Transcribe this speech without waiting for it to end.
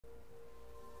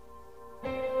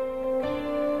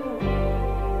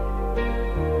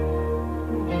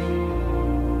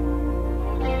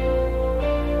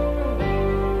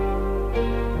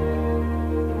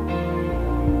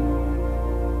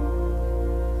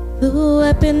The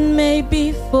weapon may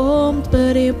be formed,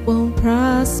 but it won't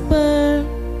prosper.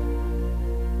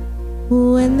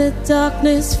 When the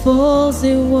darkness falls,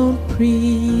 it won't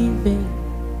prevail.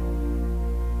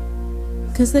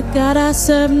 'Cause the God I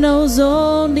serve knows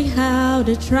only how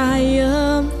to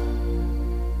triumph.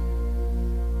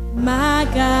 My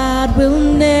God will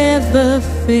never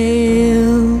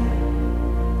fail.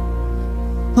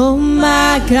 Oh,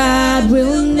 my God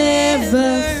will never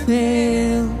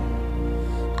fail.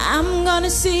 I'm gonna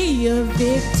see your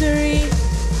victory.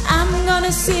 I'm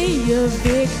gonna see your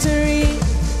victory.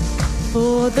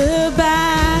 For the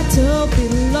battle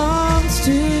belongs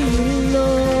to you,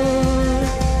 Lord.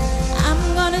 I'm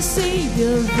gonna see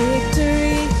your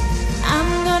victory.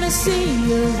 I'm gonna see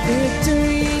your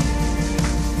victory.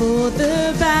 For the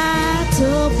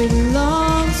battle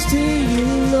belongs to you,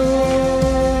 Lord.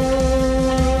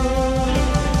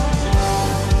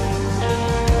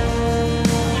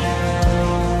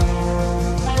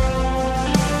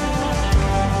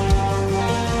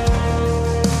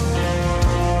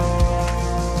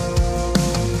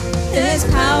 There's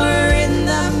power in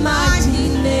the mighty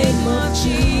name of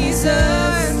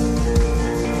Jesus.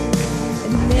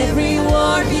 And every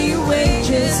war he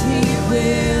wages, he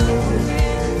will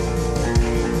win.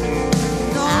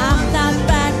 I'm not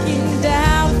backing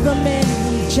down from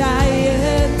any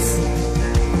giants,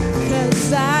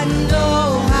 'cause I know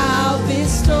how this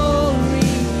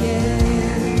story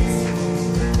ends.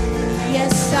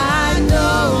 Yes, I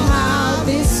know how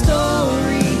this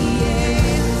story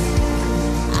ends.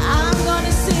 I'm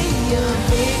gonna see your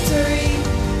victory.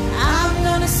 I'm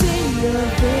gonna see your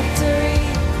victory.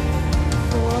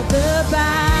 For the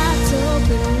battle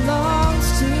belongs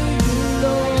to you,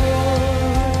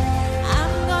 Lord.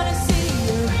 I'm gonna see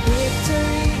your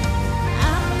victory.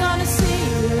 I'm gonna see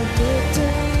your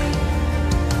victory.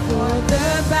 For the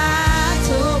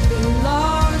battle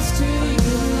belongs to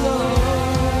you,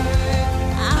 Lord.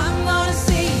 I'm gonna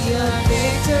see your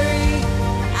victory.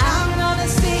 I'm gonna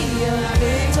see your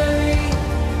victory.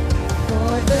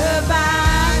 For the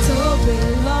battle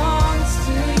belongs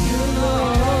to you,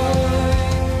 Lord.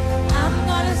 I'm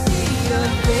gonna see your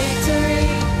victory.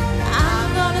 I'm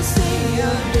gonna see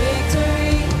your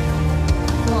victory.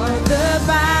 For the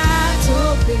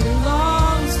battle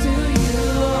belongs to you,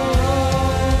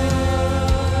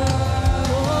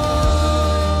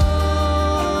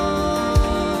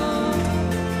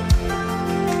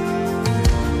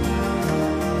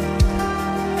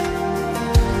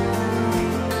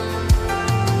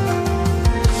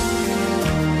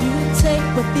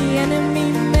 what the enemy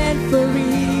meant for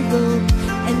evil,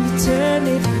 and you turn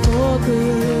it for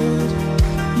good.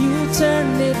 You turn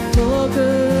it for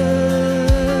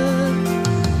good.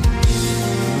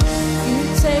 You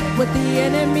take what the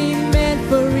enemy meant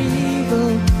for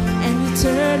evil, and you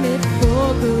turn it for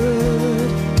good.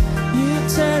 You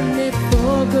turn it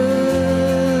for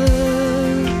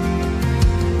good.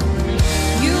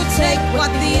 You take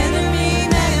what the enemy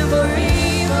meant for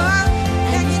evil,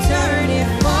 and you turn it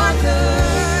for good.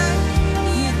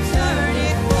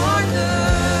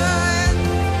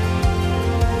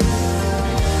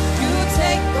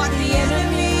 What the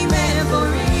enemy meant for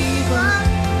evil,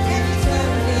 and you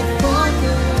turn it for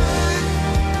good.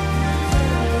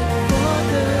 For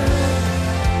good.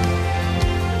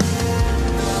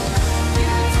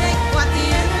 You take what the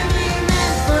enemy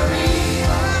meant for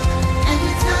evil, and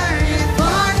you turn it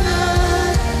for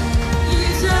good. You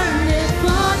turn it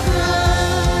for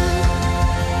good.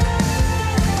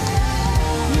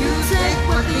 You take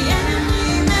what the enemy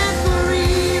meant for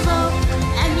evil,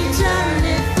 and you turn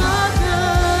it for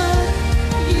good.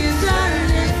 You turn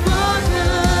it for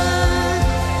good.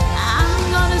 I'm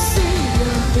gonna see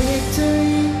your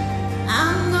victory.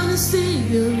 I'm gonna see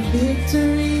your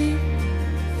victory.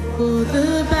 For the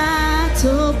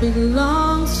battle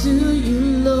belongs to you,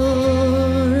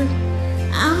 Lord.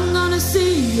 I'm gonna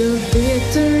see your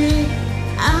victory.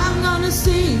 I'm gonna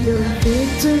see your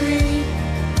victory.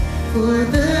 For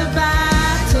the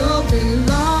battle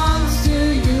belongs to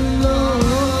you,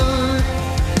 Lord.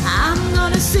 I'm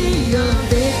gonna see your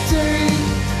victory.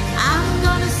 I'm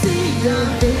gonna see your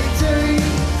victory.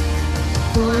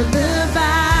 For the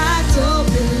battle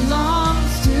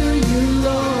belongs to you,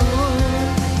 Lord.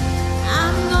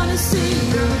 I'm gonna see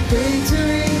your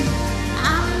victory.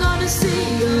 I'm gonna see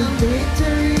your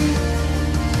victory.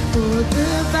 For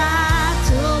the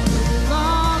battle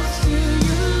belongs to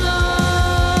you,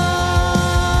 Lord.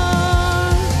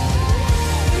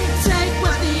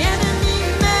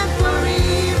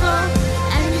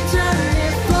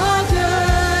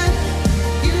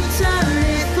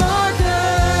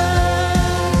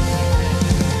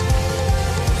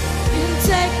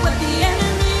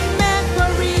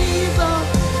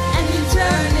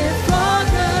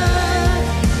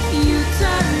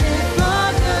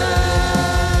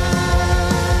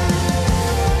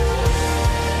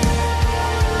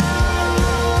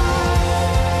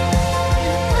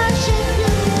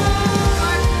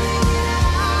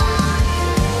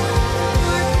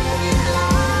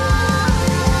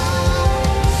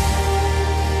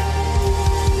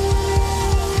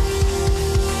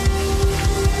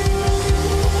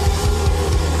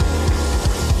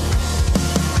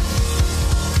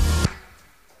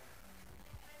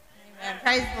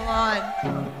 Praise the Lord.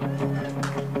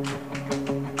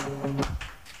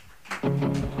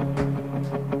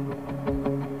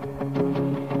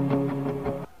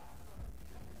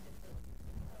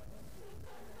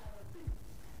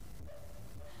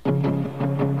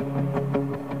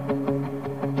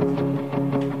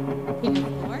 King of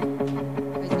glory.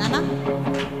 Hosanna.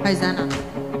 Hosanna.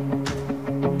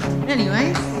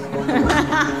 Anyways,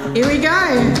 here we go.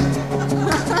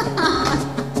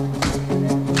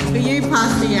 For you,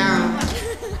 Pastor Yarra.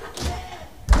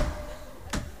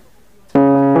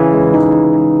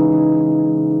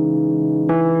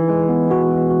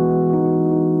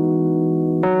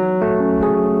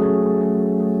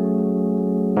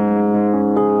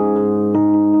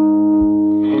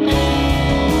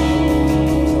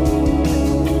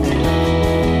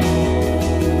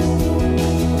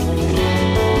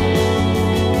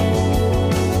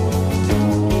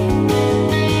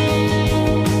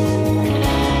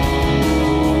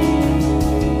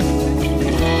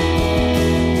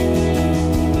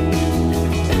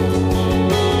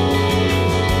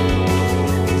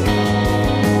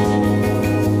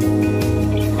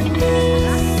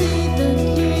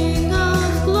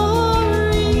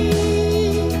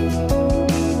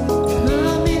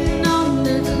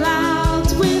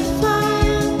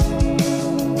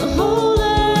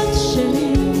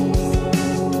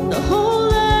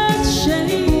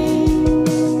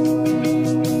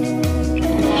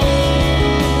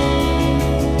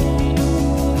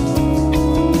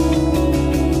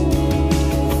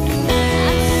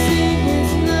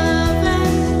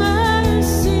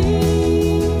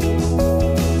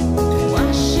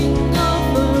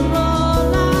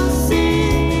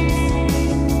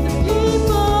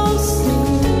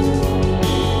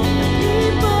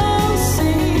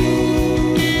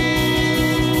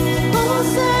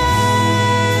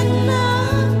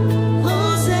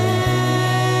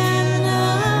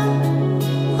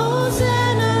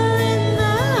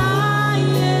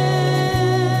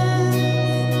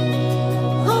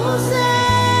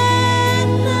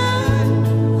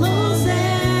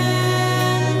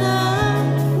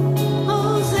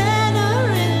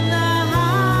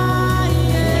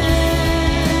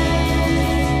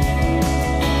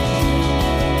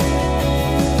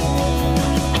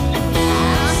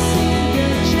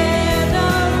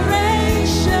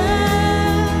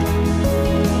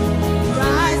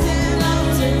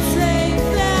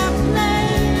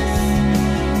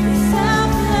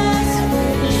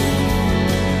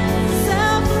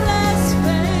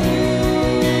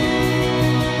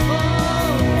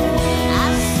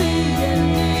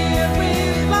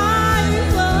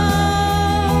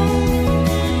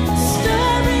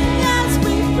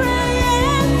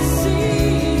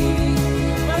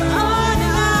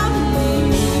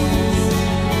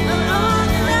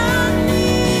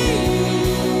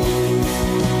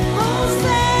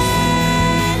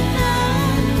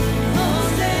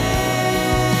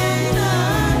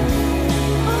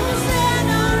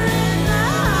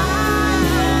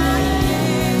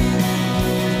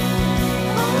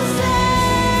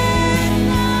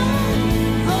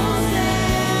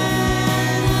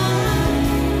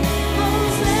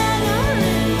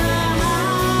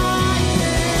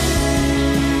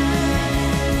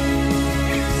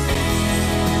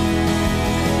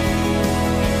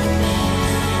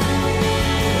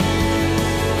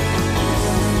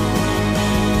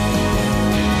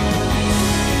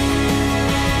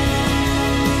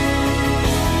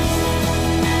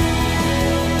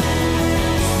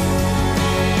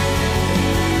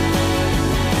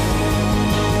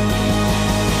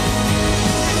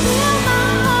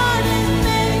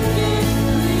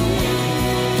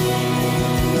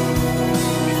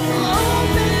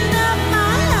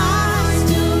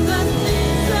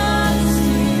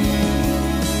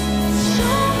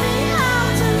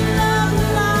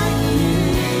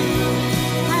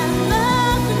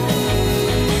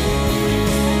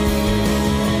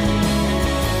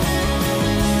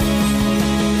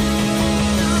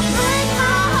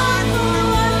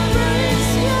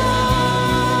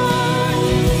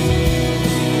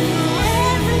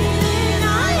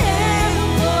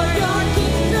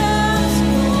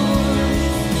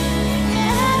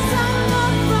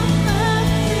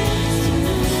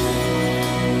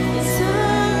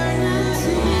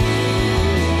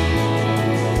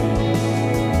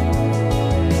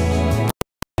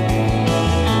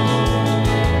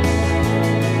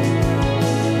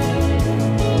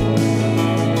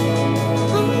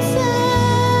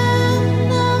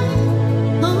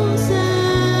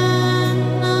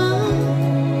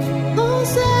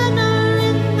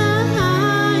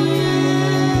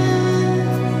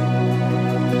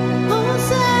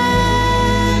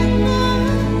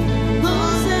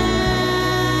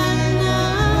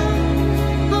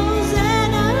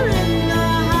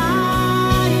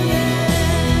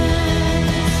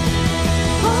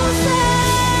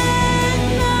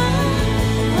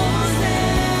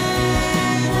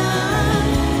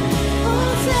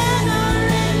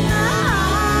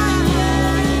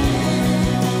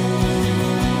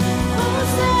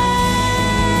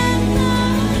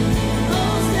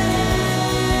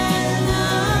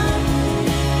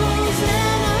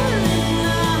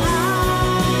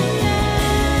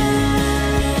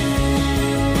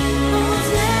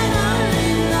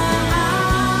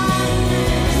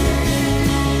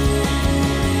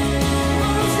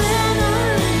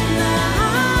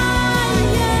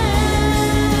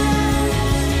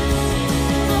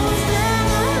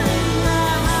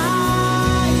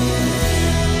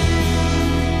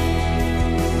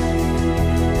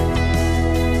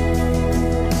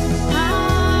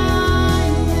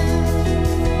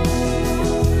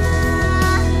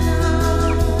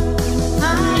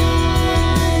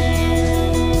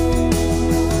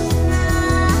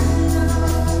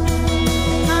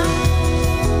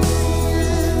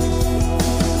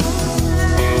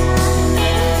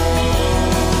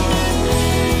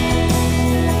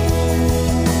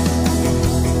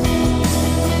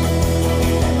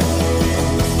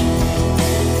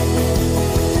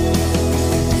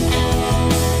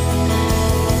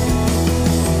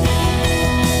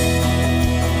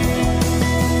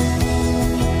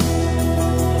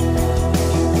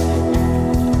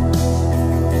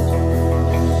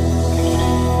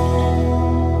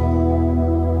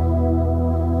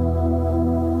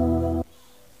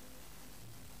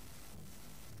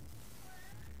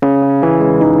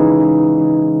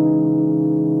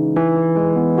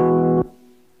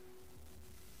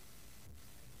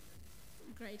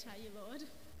 Great are you, Lord. Great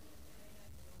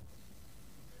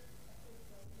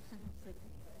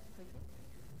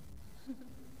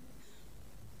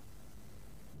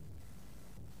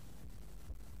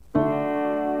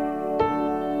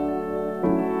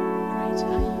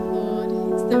are you, Lord.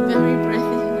 It's the very breath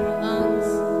in our lungs.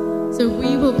 So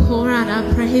we will pour out our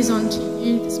praise onto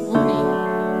you this morning.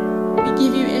 We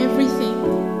give you everything,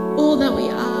 all that we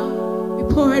are. We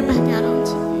pour it back out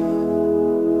onto you.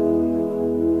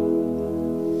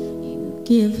 You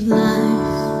give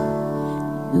life.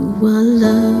 You are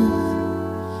love.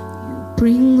 You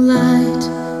bring light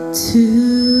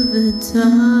to the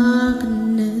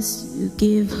darkness. You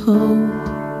give hope.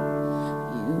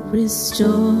 You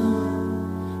restore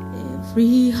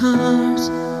every heart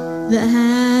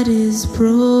that is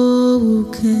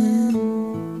broken.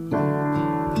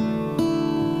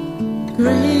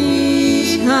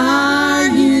 Great are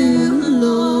you,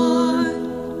 Lord.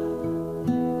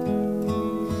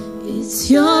 It's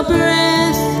your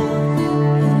breath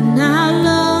in our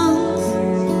lungs,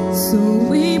 so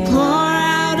we pour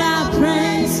out our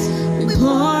praise. We pour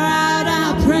out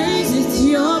our praise. It's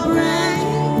your breath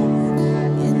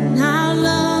in our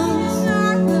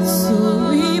lungs, so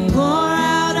we pour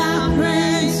out our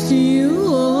praise to you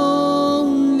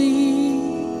only.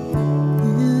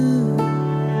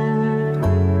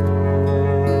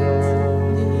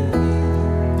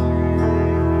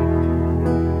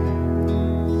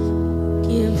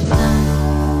 Give life,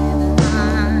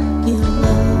 give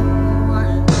love,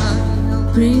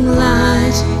 bring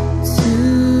light to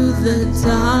the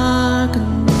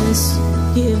darkness.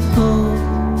 Give hope,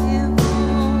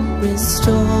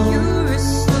 restore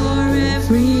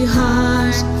every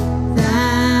heart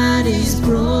that is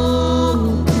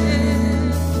broken.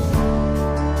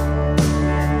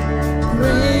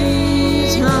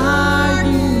 Great are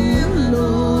you,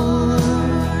 Lord.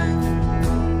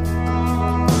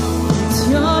 It's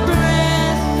your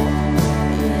breath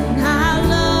in our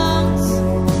lungs,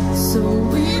 so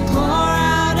we pour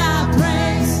out our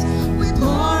praise. We pour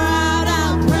out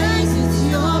our praise. It's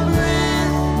your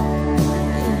breath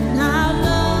in our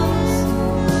lungs,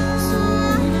 so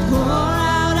we pour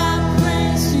out our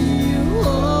praise to you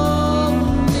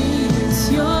only. It's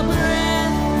your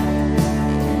breath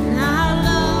in our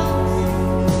lungs,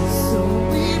 so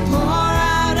we pour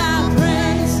out our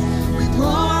praise. We pour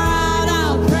out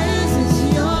our praise. It's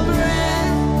your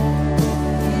breath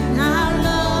in our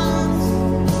lungs,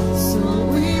 so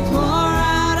we pour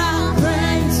out our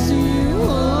praise to you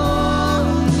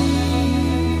only.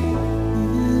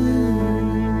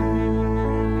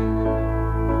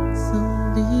 It's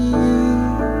only you.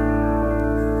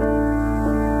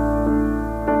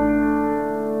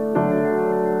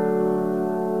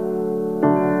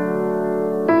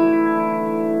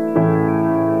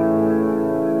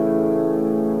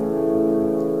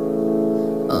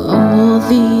 All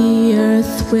the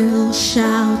earth will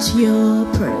shout your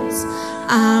praise.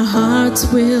 Our hearts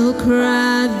will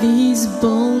cry. These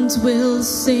bones will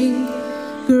sing.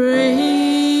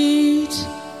 Great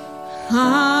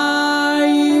are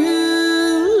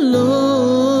you, Lord.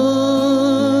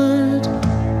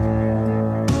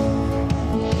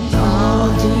 All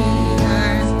the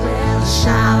earth will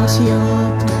shout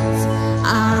your praise.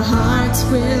 Our hearts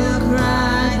will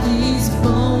cry. These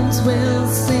bones will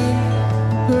sing.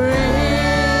 Great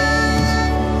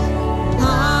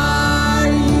are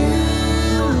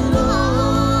you,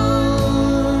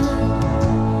 Lord.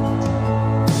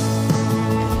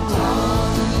 All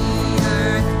the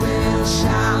earth will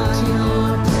shout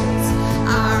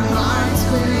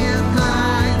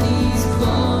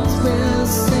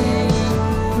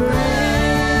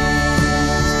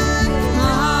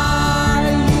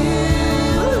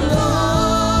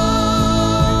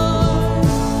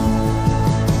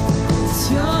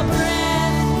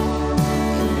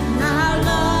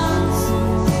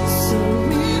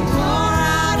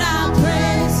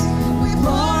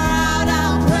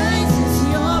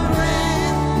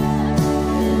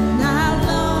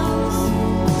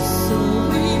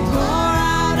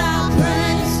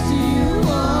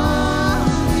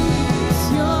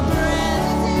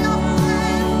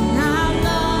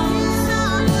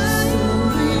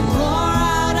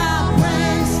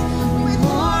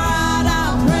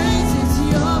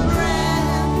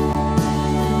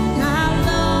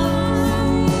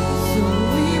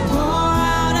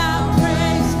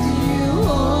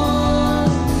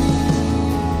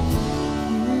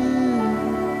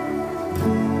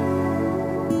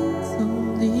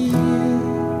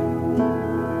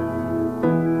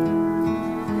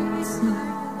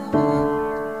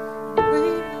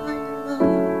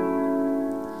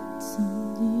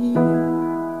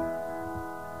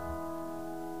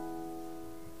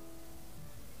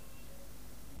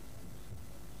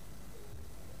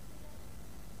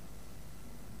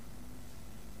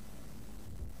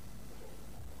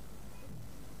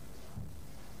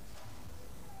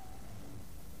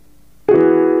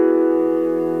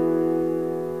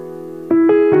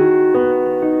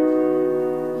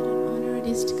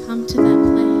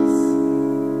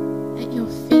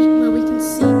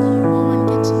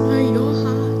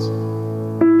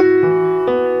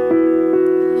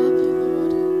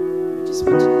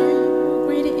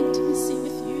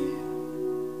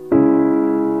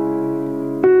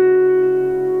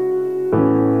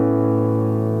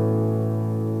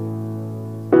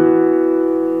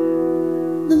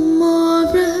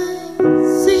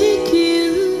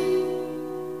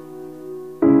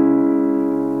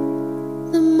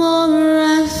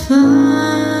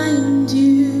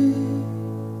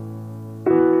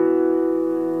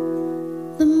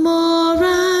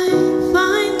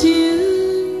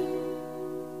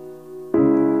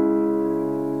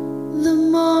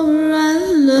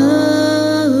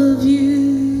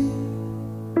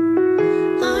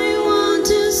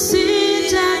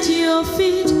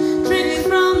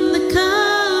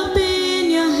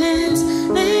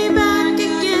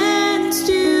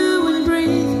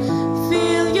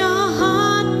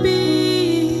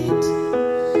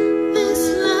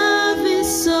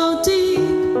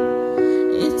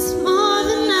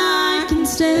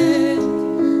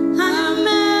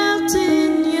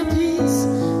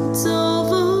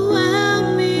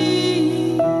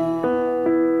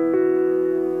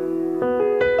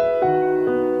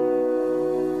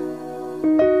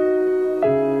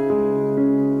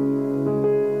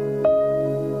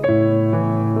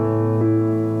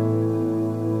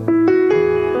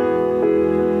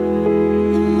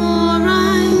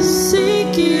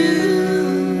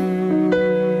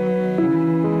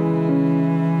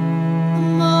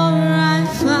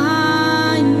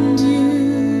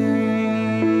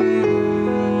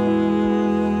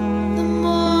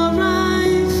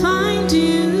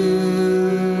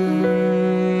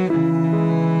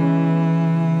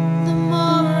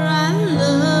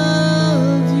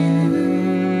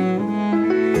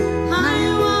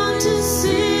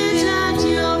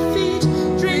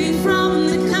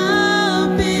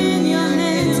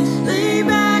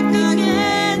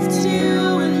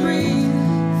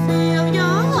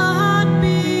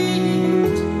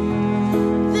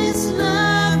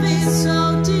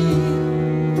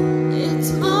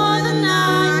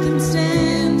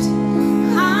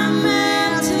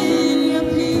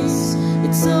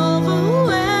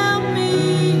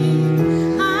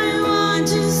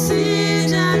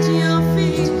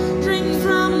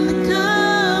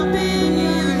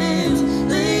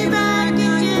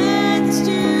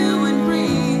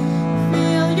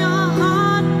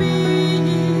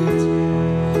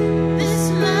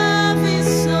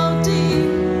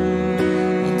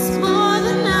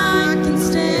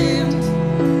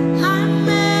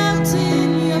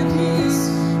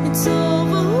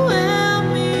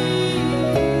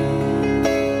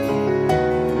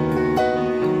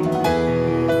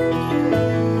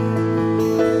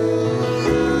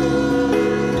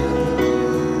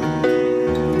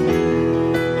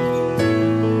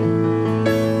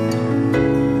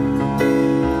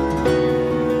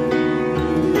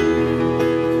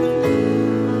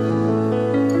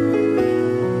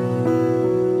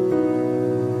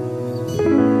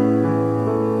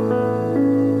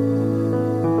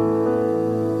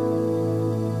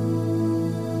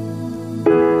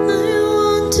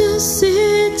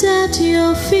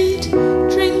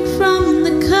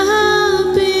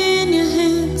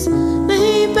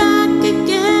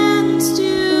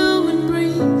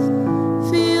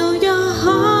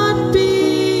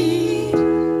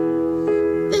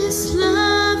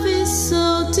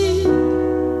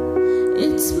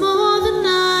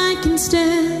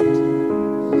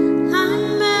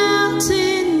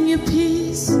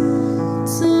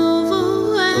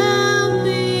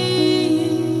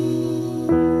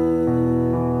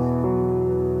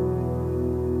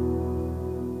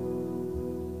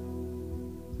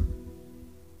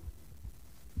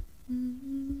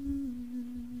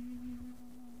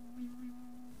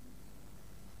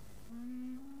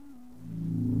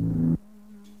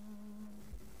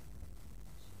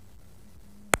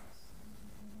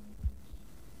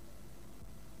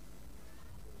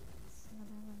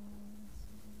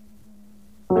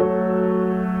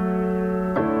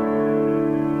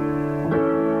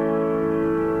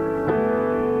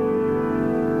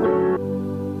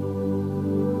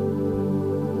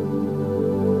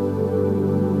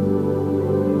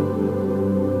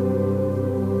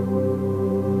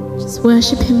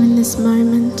worship him in this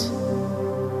moment.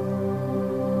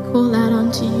 Call out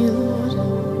unto you, Lord.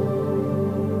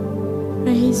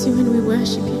 Praise you and we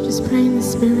worship you. Just pray in the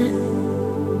Spirit.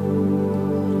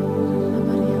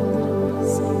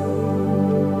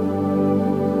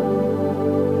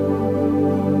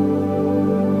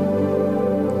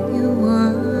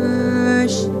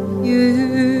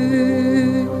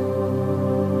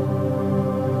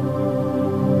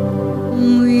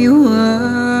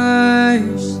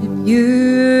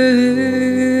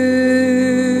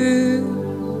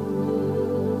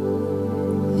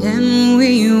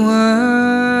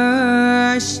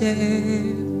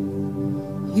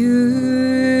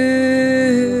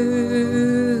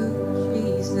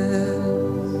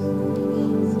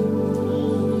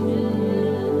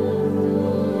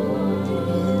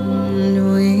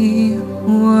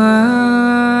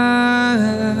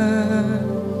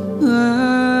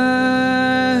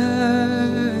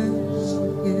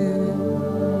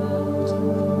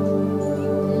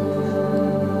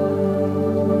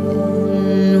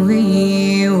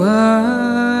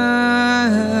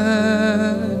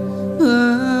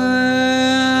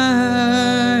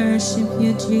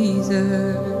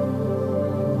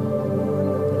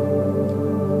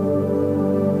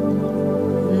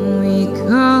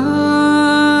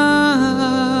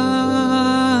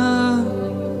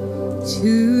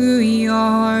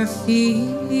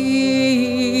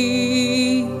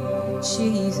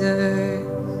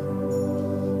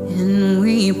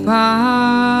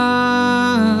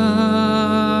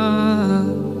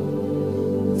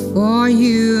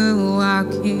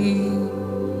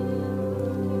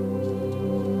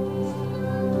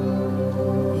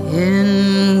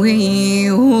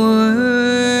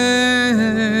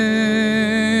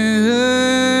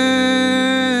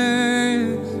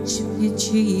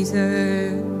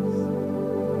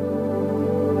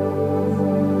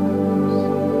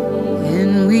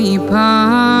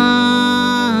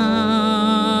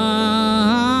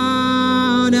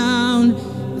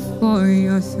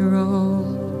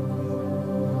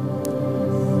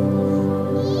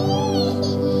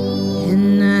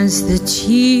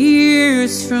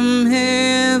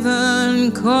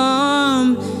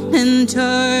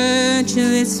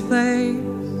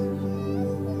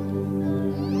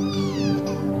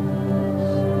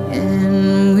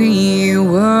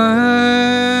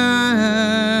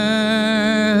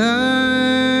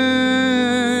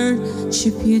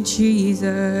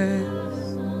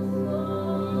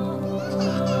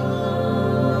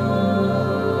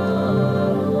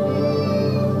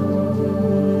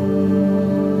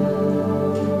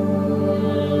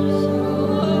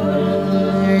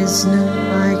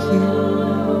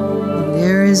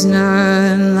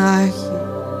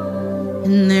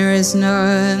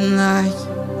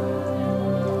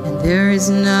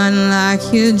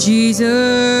 Jesus,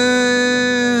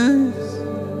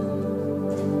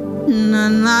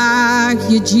 none like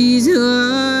you, Jesus,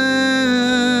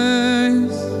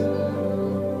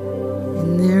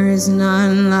 and there is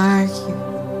none like you,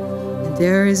 and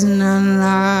there is none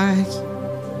like you,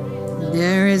 and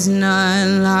there is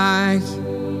none like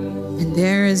you, and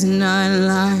there is none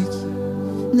like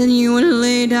you. Then you would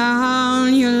lay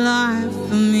down your life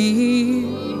for me,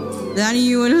 that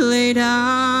you would lay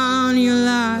down your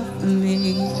life for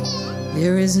me.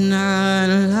 There is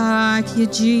none like you,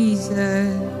 Jesus.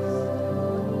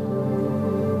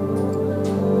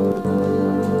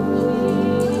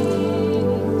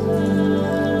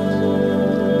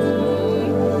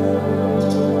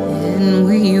 And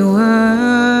we worship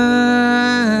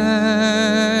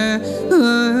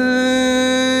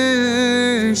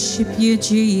you,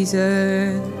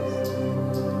 Jesus.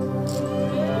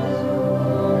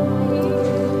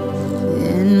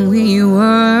 And we worship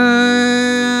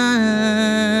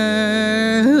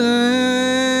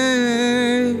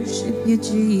you,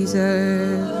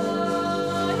 Jesus.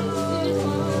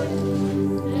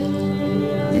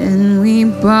 And we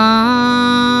bow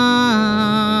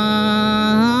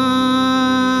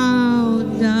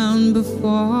down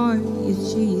before you,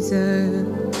 Jesus.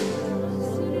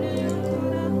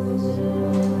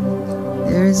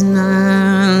 There is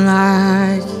none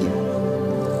like you.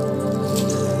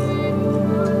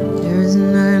 There is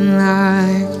none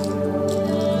like you.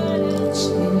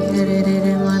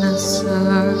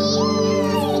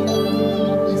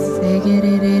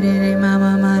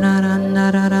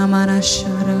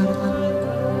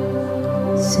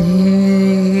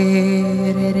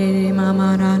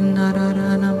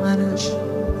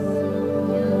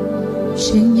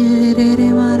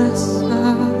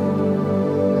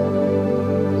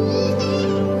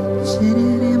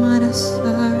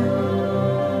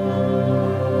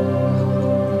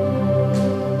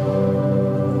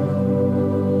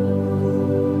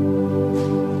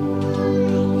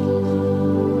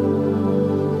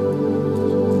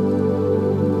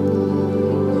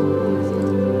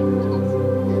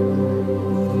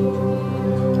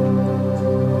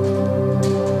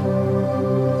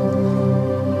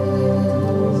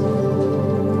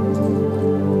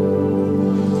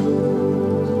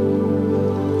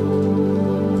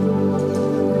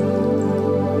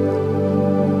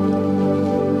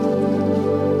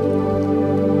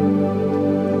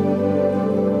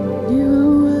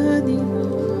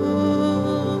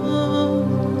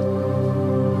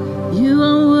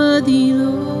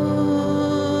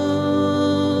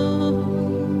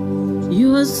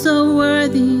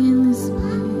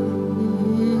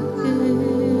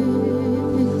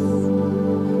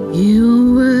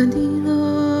 You're worthy,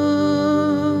 Lord.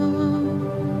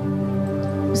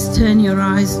 Just turn your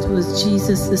eyes towards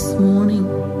Jesus this morning,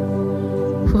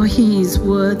 for He is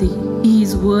worthy. He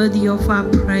is worthy of our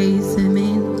praise.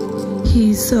 Amen.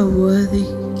 He is so worthy.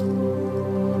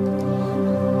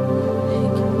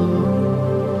 Thank you,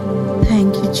 Lord.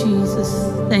 Thank you, Jesus.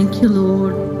 Thank you,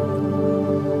 Lord,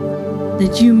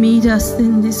 that you meet us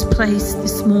in this place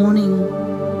this morning.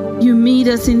 You meet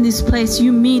us in this place.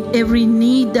 You meet every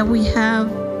need that we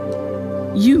have.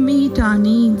 You meet our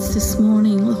needs this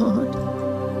morning, Lord.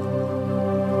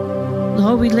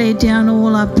 Lord, we lay down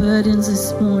all our burdens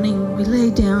this morning. We lay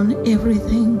down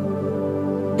everything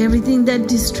that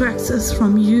distracts us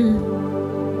from you.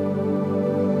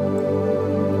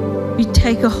 We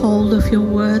take a hold of your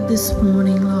word this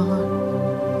morning,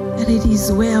 Lord, that it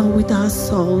is well with our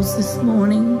souls this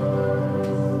morning.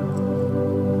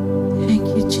 Thank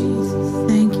you, Jesus.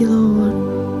 Thank you, Lord.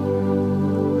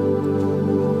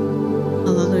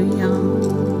 Hallelujah.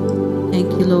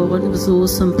 Thank you, Lord. It was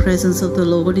awesome presence of the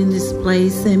Lord in this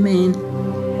place. Amen.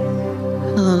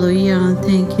 Hallelujah.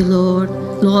 Thank you, Lord.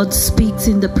 Lord speaks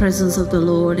in the presence of the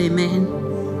Lord. Amen.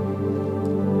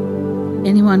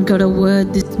 Anyone got a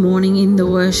word this morning in the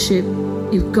worship?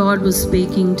 If God was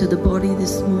speaking to the body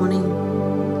this morning?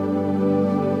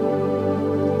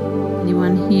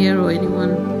 Anyone here or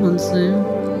anyone on Zoom?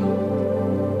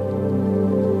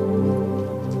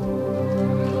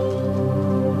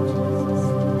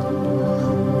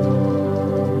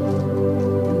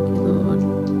 Thank you, Lord.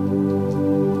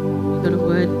 You got a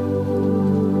word?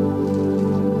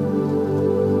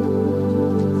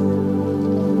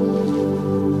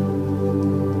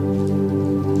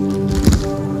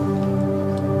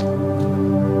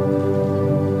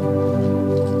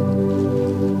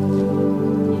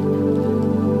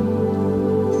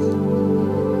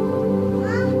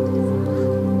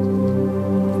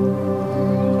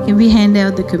 Can we hand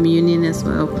out the communion as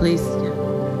well, please?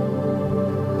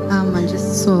 I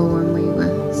just saw when we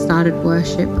started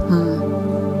worship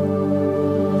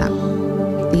that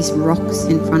these rocks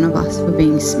in front of us were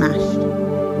being smashed,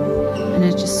 and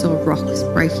I just saw rocks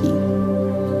breaking.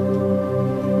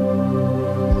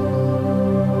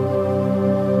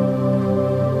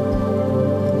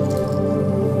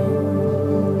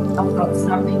 I've got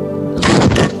something.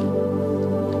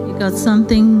 You got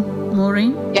something,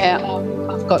 Maureen? Yeah,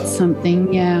 I've got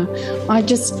something. Yeah, I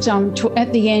just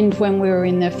at the end when we were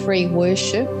in the free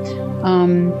worship,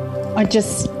 I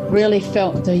just really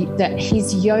felt that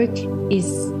His yoke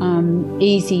is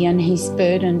easy and His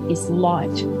burden is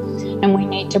light, and we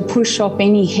need to push off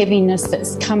any heaviness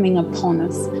that's coming upon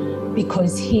us,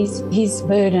 because His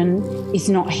burden is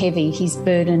not heavy. His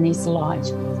burden is light,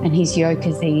 and His yoke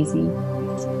is easy.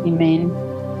 Amen.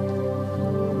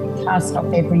 Cast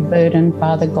off every burden,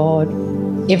 Father God.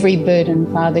 Every burden,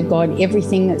 Father God,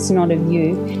 everything that's not of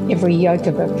you, every yoke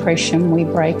of oppression, we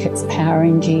break its power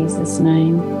in Jesus'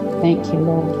 name. Thank you,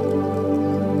 Lord.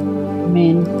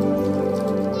 Amen.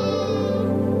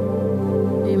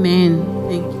 Amen.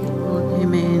 Thank you, Lord.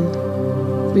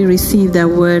 Amen. We receive that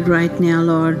word right now,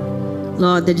 Lord.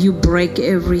 Lord, that you break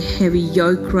every heavy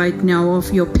yoke right now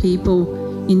off your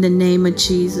people in the name of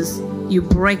Jesus. You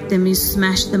break them, you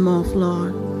smash them off,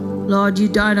 Lord. Lord, you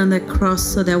died on the cross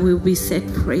so that we'll be set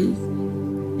free.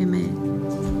 Amen.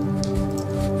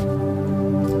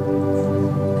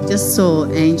 I just saw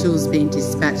angels being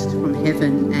dispatched from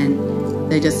heaven, and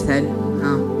they just had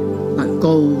like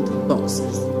gold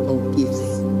boxes, gold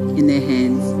gifts in their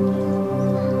hands.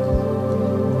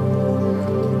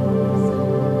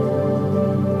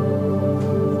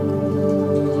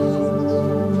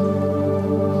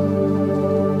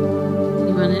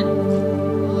 Anyone else?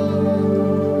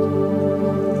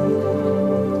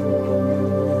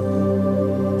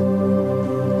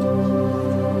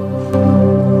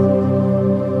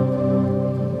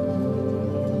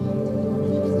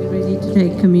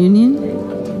 Take communion.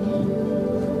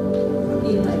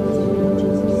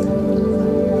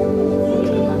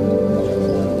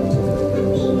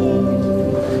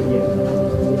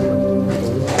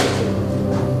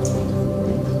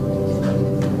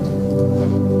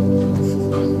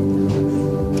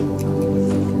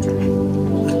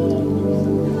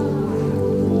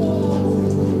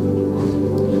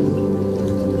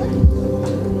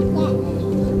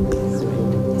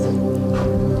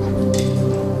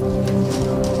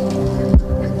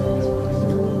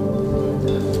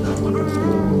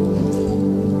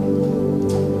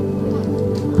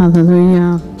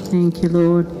 Hallelujah. Thank you,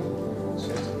 Lord.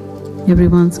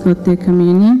 Everyone's got their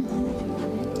communion.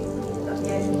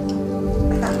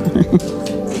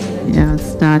 Yeah, I'll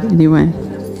start anyway.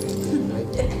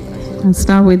 I'll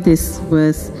start with this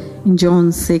verse. in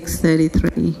John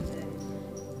 6:33.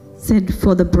 Said,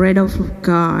 "For the bread of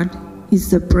God is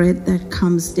the bread that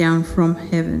comes down from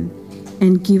heaven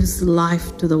and gives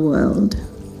life to the world."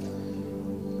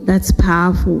 That's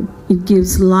powerful. It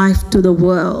gives life to the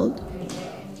world,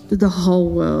 to the whole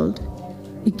world.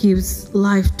 It gives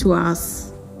life to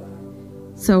us.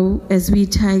 So as we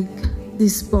take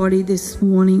this body this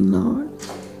morning,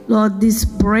 Lord, this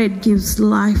bread gives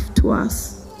life to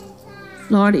us.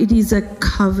 Lord, it is a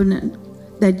covenant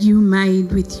that you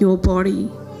made with your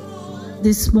body.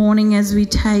 This morning as we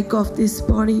take off this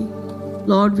body,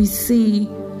 Lord, we see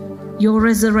your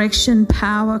resurrection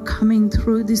power coming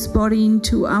through this body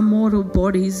into our mortal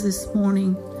bodies this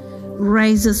morning.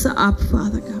 Raise us up,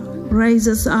 Father God. Raise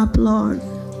us up, Lord,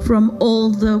 from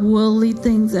all the worldly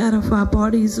things out of our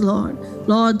bodies, Lord.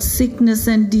 Lord, sickness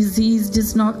and disease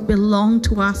does not belong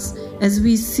to us as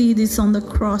we see this on the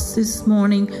cross this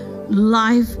morning.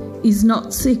 Life is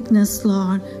not sickness,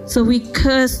 Lord. So we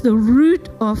curse the root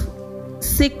of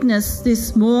sickness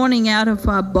this morning out of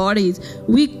our bodies.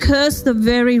 We curse the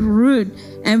very root,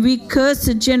 and we curse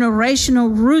the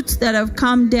generational roots that have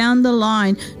come down the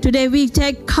line. Today we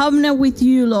take covenant with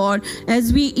you, Lord,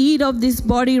 as we eat of this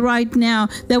body right now,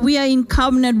 that we are in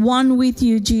covenant one with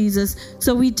you, Jesus.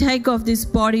 So we take off this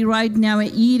body right now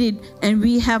and eat it, and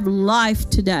we have life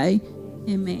today.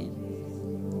 Amen.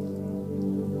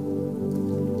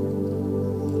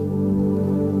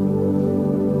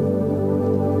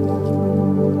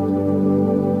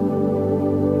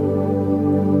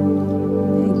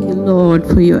 Lord,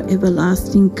 for your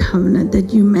everlasting covenant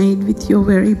that you made with your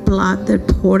very blood that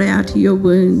poured out your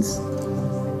wounds,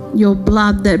 your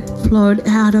blood that flowed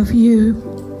out of you,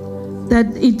 that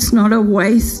it's not a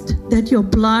waste, that your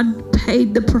blood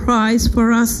paid the price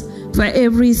for us, for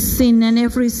every sin and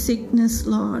every sickness,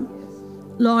 Lord.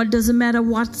 Lord, doesn't matter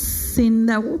what sin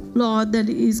that, Lord, that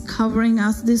is covering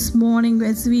us this morning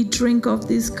as we drink of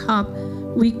this cup,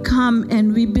 we come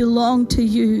and we belong to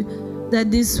you, that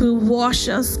this will wash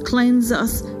us, cleanse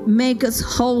us, make us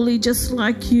holy just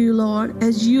like you, Lord.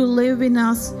 As you live in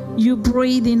us, you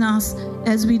breathe in us.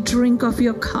 As we drink of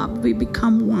your cup, we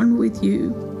become one with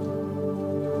you.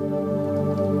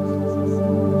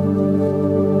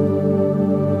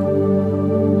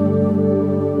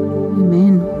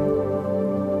 Amen.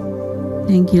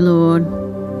 Thank you, Lord.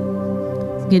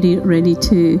 Get it ready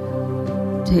to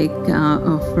take our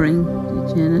offering,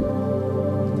 Janet.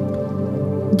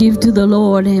 Give to the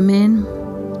Lord, amen.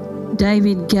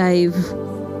 David gave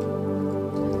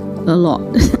a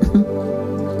lot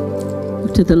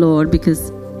to the Lord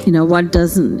because, what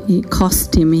doesn't it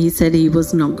cost him? He said he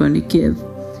was not going to give.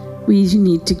 We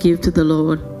need to give to the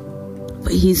Lord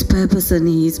for his purpose and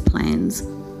his plans.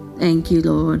 Thank you,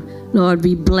 Lord. Lord,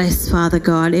 we bless, Father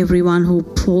God, everyone who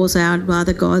pours out,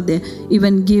 Father God, they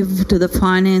even give to the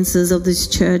finances of this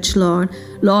church, Lord.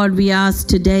 Lord, we ask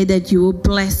today that you will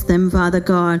bless them, Father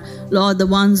God. Lord, the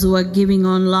ones who are giving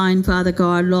online, Father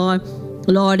God, Lord,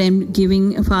 and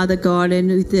giving, Father God, and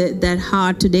with that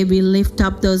heart today, we lift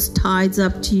up those tithes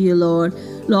up to you, Lord.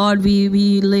 Lord,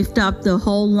 we lift up the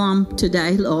whole lump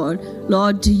today, Lord.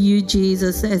 Lord, to you,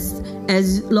 Jesus,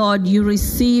 as Lord, you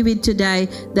receive it today,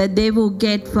 that they will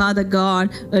get, Father God,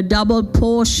 a double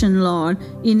portion, Lord,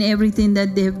 in everything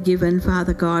that they've given,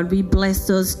 Father God. We bless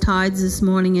those tithes this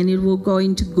morning, and it will go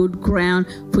into good ground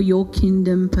for your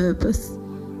kingdom purpose.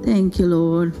 Thank you,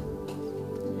 Lord.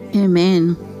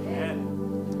 Amen.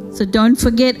 So don't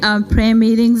forget, our prayer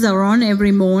meetings are on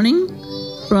every morning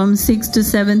from 6 to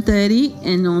 7:30,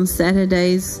 and on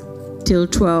Saturdays till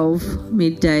 12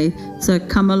 midday. So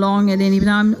come along at any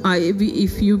time.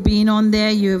 If you've been on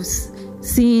there, you have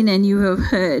seen and you have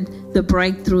heard the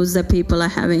breakthroughs that people are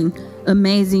having.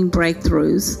 Amazing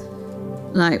breakthroughs.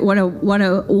 Like what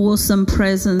a awesome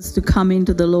presence to come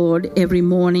into the Lord every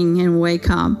morning and wake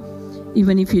up.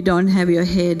 Even if you don't have your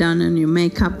hair done and your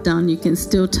makeup done, you can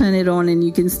still turn it on and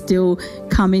you can still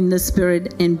come in the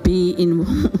Spirit and be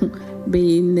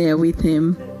in there with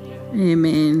Him.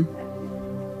 Amen.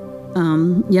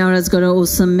 Yarra's got an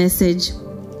awesome message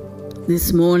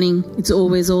this morning. It's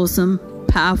always awesome.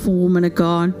 Powerful woman of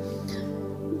God.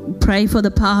 Pray for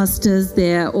the pastors.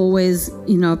 They're always,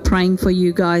 praying for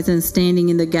you guys and standing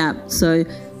in the gap. So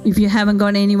if you haven't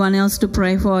got anyone else to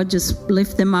pray for, just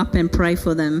lift them up and pray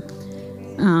for them.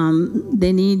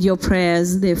 They need your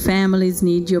prayers. Their families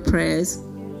need your prayers.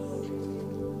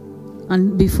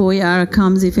 And before Yarra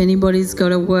comes, if anybody's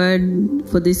got a word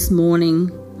for this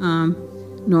morning,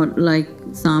 not like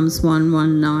Psalms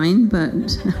 119, but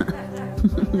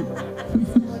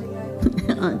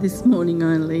this morning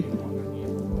only.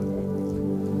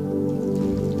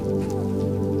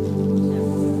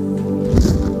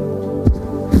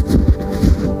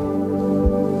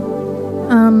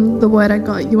 word I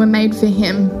got, you were made for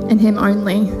him and him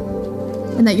only,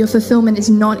 and that your fulfillment is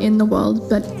not in the world,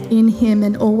 but in him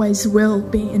and always will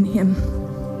be in him.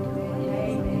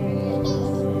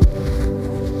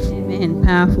 Amen.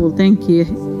 Powerful. Thank you,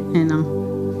 Hannah.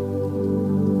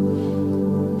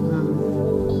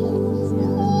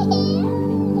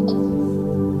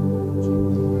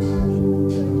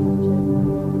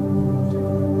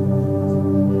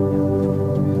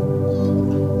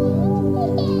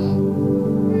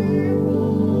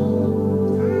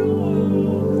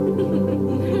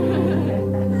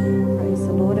 Praise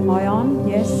the Lord. Am I on?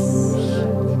 Yes.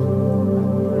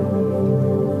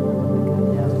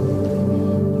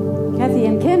 Kathy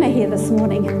and Ken are here this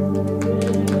morning.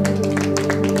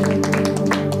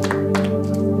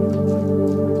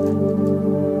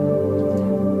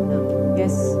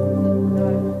 Yes.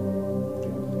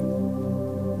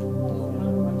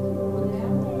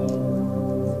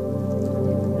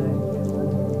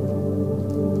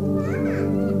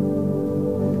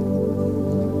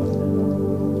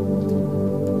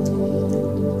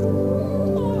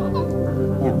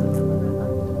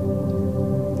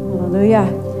 Hallelujah.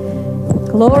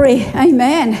 Glory.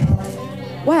 Amen.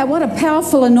 Wow, what a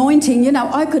powerful anointing. You know,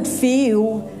 I could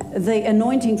feel the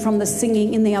anointing from the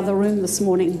singing in the other room this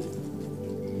morning.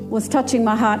 It was touching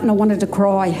my heart and I wanted to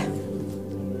cry.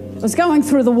 It was going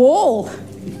through the wall.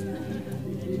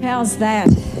 How's that?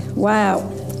 Wow.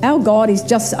 Our God is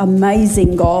just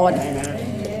amazing God.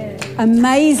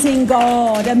 Amazing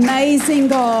God. Amazing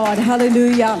God.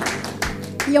 Hallelujah.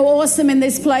 You're awesome in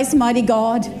this place, mighty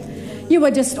God. You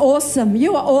are just awesome.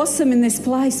 You are awesome in this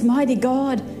place, mighty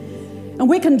God. And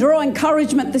we can draw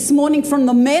encouragement this morning from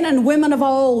the men and women of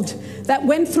old that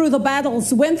went through the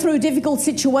battles, went through difficult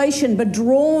situation, but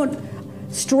drawn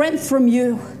strength from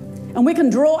you. And we can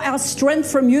draw our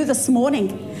strength from you this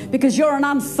morning because you're an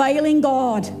unfailing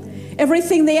God.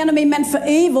 Everything the enemy meant for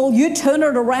evil, you turn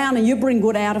it around and you bring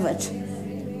good out of it.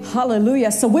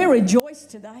 Hallelujah. So we rejoice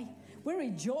today. We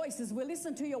rejoice as we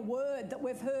listen to your word that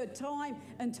we've heard time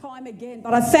and time again.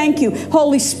 But I thank you,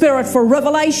 Holy Spirit, for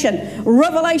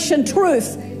revelation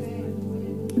truth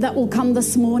that will come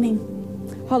this morning.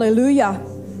 Hallelujah.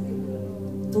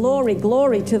 Glory,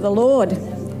 glory to the Lord.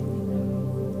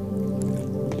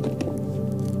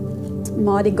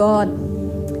 Mighty God.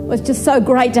 It's just so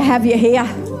great to have you here.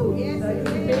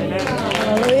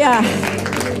 Hallelujah.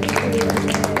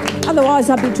 Otherwise,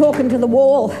 I'd be talking to the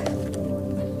wall.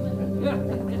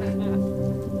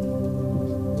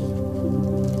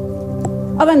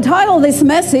 I've entitled this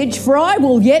message, For I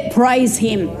Will Yet Praise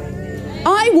Him.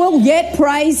 I will yet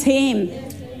praise Him.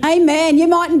 Amen. You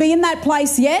mightn't be in that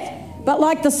place yet, but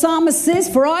like the psalmist says,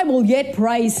 for I will yet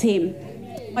praise Him,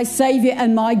 my Saviour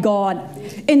and my God.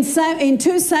 In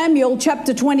 2 Samuel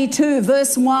chapter 22,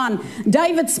 verse 1,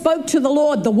 David spoke to the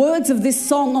Lord the words of this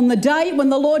song on the day when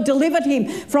the Lord delivered him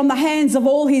from the hands of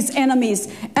all his enemies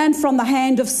and from the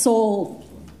hand of Saul.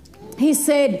 He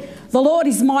said, the Lord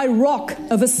is my rock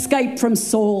of escape from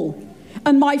Saul,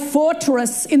 and my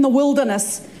fortress in the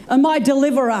wilderness, and my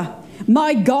deliverer,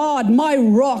 my God, my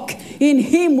rock. In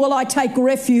him will I take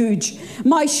refuge,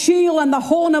 my shield and the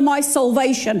horn of my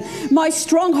salvation, my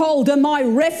stronghold and my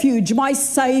refuge, my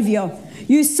Saviour.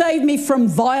 You save me from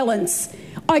violence.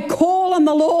 I call on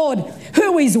the Lord,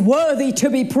 who is worthy to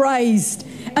be praised,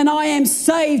 and I am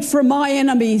saved from my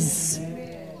enemies.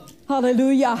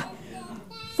 Hallelujah.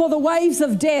 For the waves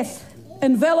of death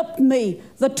enveloped me.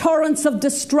 The torrents of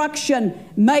destruction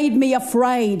made me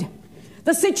afraid.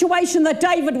 The situation that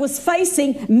David was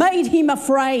facing made him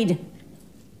afraid.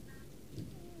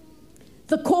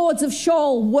 The cords of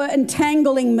Sheol were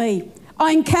entangling me.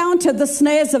 I encountered the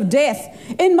snares of death.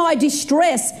 In my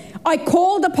distress, I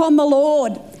called upon the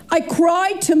Lord. I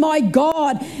cried to my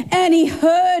God, and he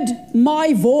heard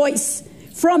my voice.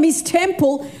 From his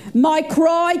temple, my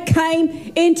cry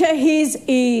came into his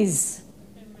ears.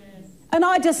 And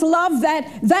I just love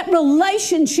that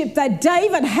relationship that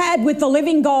David had with the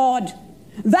living God.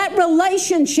 That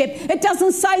relationship. It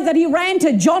doesn't say that he ran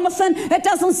to Jonathan. It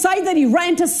doesn't say that he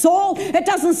ran to Saul. It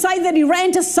doesn't say that he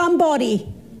ran to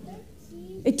somebody.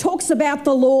 It talks about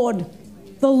the Lord.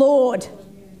 The Lord.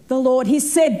 The Lord. He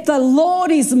said, the Lord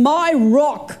is my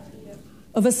rock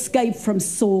of escape from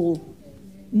Saul,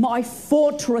 my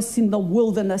fortress in the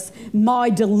wilderness, my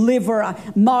deliverer,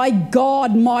 my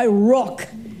God, my rock.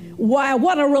 Wow,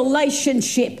 what a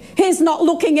relationship. He's not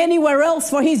looking anywhere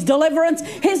else for his deliverance.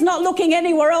 He's not looking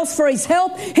anywhere else for his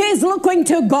help. He's looking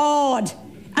to God.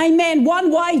 Amen.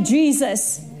 One way,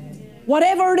 Jesus.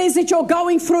 Whatever it is that you're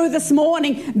going through this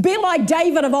morning, be like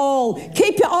David of old.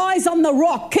 Keep your eyes on the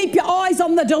rock. Keep your eyes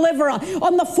on the deliverer,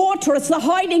 on the fortress, the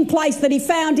hiding place that he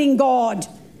found in God.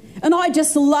 And I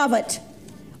just love it.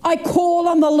 I call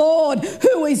on the Lord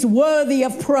who is worthy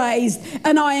of praise,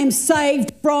 and I am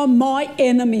saved from my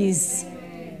enemies.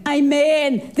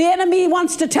 Amen. The enemy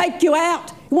wants to take you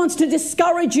out. He wants to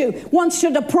discourage you, wants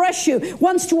to depress you,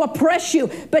 wants to oppress you.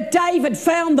 But David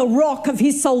found the rock of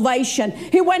his salvation.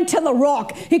 He went to the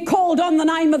rock. He called on the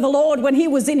name of the Lord when he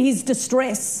was in his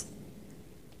distress.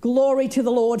 Glory to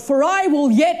the Lord, for I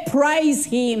will yet praise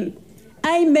him.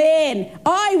 Amen.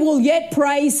 I will yet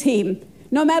praise him.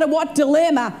 No matter what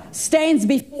dilemma stands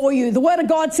before you. The Word of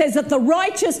God says that the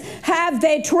righteous have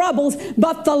their troubles,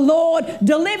 but the Lord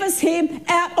delivers him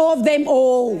out of them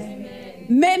all. Amen.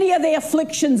 Many are the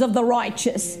afflictions of the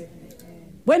righteous.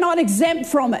 We're not exempt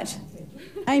from it.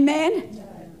 Amen.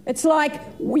 It's like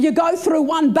you go through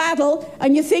one battle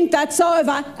and you think that's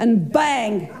over, and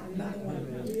bang.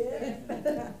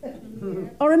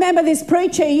 I remember this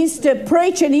preacher, he used to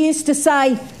preach and he used to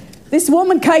say, this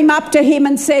woman came up to him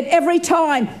and said, every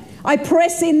time I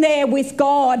press in there with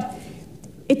God,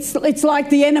 it's like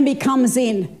the enemy comes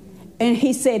in. And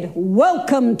he said,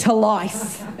 welcome to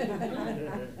life.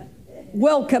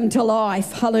 Welcome to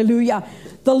life. Hallelujah.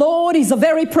 The Lord is a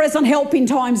very present help in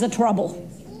times of trouble.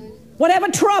 Whatever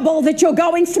trouble that you're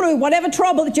going through, whatever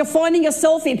trouble that you're finding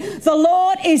yourself in, the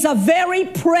Lord is a very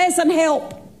present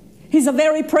help. He's a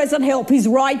very present help. He's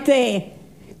right there.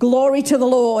 Glory to the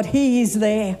Lord. He is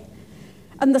there.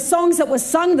 And the songs that were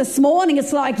sung this morning,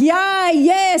 it's like, yay,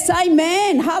 yes,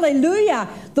 amen, hallelujah.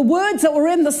 The words that were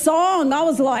in the song, I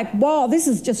was like, wow, this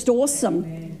is just awesome.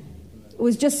 It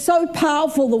was just so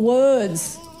powerful, the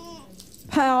words.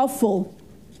 Powerful.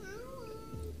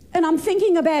 And I'm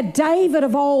thinking about David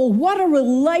of old. What a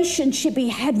relationship he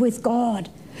had with God.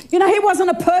 You know, he wasn't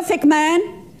a perfect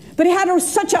man, but he had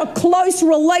such a close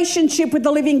relationship with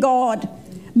the living God.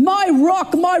 My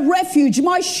rock, my refuge,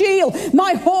 my shield,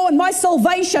 my horn, my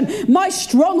salvation, my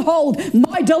stronghold,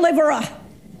 my deliverer.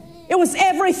 It was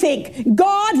everything.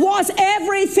 God was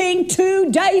everything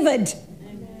to David.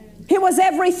 He was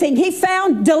everything. He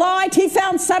found delight. He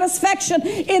found satisfaction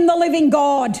in the living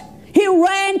God. He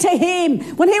ran to him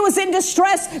when he was in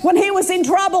distress, when he was in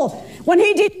trouble, when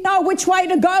he didn't know which way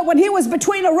to go, when he was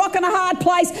between a rock and a hard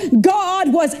place.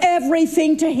 God was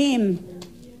everything to him.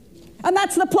 And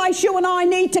that's the place you and I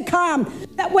need to come.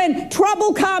 That when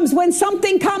trouble comes, when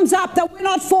something comes up, that we're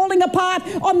not falling apart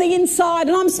on the inside.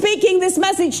 And I'm speaking this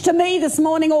message to me this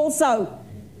morning also.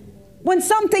 When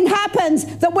something happens,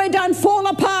 that we don't fall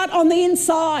apart on the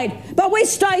inside, but we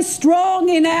stay strong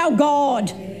in our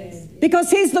God.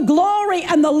 Because he's the glory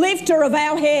and the lifter of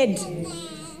our head.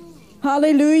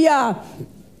 Hallelujah.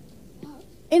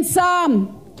 In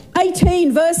Psalm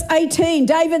 18, verse 18,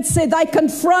 David said, they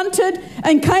confronted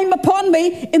and came upon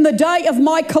me in the day of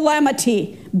my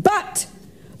calamity, but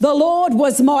the Lord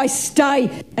was my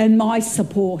stay and my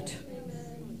support.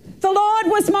 The Lord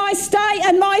was my stay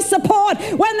and my support.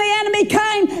 When the enemy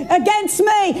came against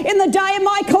me in the day of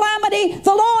my calamity,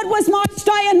 the Lord was my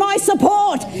stay and my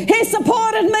support. He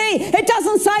supported me. It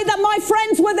doesn't say that my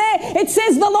friends were there. It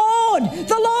says the Lord,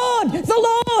 the Lord,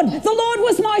 the Lord. The Lord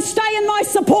was my stay and my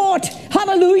support.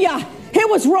 Hallelujah. He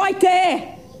was right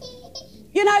there.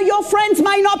 You know, your friends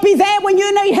may not be there when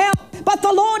you need help, but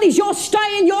the Lord is your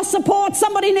stay and your support.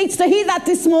 Somebody needs to hear that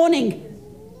this morning.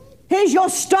 Here's your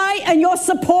stay and your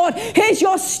support. Here's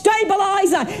your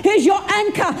stabilizer. Here's your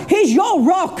anchor. Here's your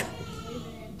rock.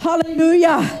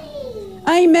 Hallelujah.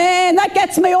 Amen. That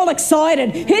gets me all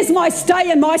excited. Here's my stay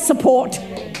and my support.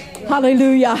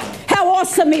 Hallelujah. How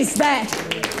awesome is that?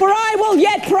 For I will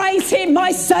yet praise him,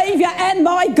 my Saviour and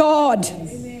my God.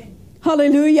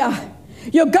 Hallelujah.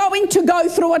 You're going to go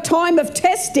through a time of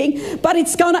testing, but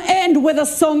it's going to end with a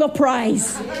song of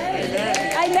praise.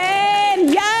 Amen.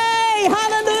 Yay.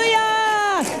 Hallelujah.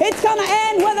 It's going to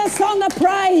end with a song of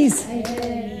praise.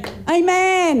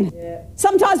 Amen.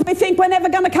 Sometimes we think we're never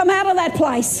going to come out of that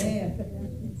place.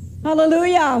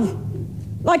 Hallelujah.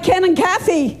 Like Ken and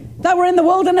Kathy, they were in the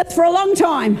wilderness for a long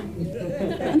time.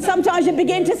 And sometimes you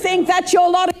begin to think that's your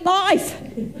lot in life.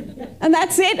 And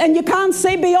that's it, and you can't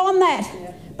see beyond that.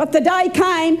 But the day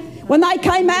came when they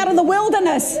came out of the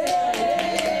wilderness.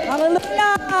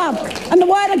 Hallelujah. And the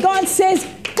Word of God says,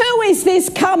 who is this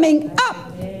coming up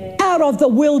out of the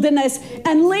wilderness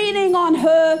and leaning on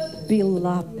her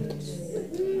beloved?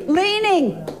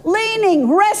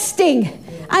 Leaning, resting.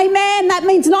 Amen. That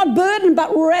means not burdened,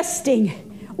 but resting.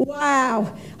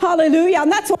 Wow. Hallelujah.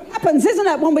 And that's what happens, isn't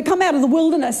it, when we come out of the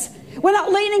wilderness? We're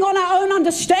not leaning on our own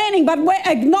understanding, but we're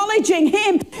acknowledging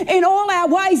him in all our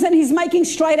ways, and he's making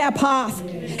straight our path. He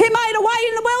made a way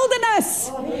in the wilderness.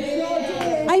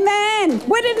 Amen.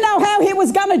 We didn't know how he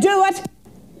was going to do it.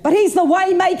 But he's the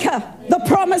way maker, the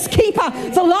promise keeper,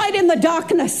 the light in the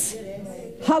darkness.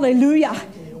 Hallelujah.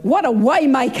 What a way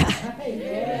maker.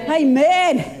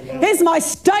 Amen. He's my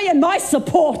stay and my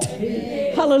support.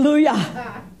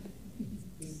 Hallelujah.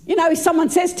 You know, if someone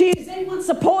says to you, is anyone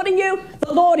supporting you?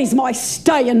 The Lord is my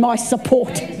stay and my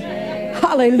support.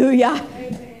 Hallelujah.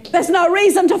 There's no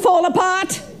reason to fall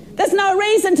apart. There's no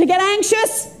reason to get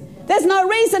anxious. There's no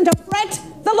reason to fret.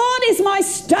 The Lord is my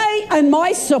stay and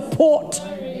my support.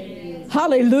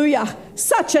 Hallelujah.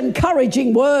 Such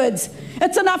encouraging words.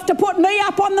 It's enough to put me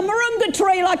up on the moringa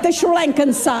tree, like the Sri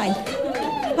Lankans say.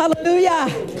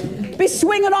 Hallelujah. Be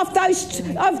swinging off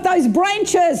those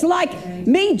branches like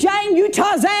me, Jane, you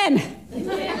Tarzan.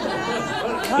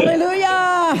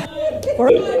 Hallelujah. For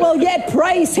I will yet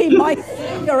praise him, my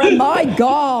Savior and my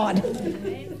God.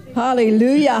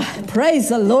 Hallelujah. Praise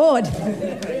the Lord.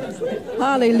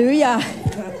 Hallelujah.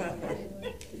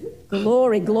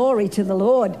 Glory, glory to the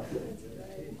Lord.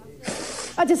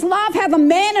 I just love how the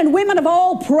men and women of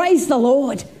old praise the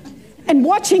Lord, and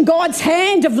watching God's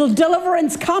hand of the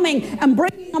deliverance coming and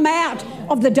bringing them out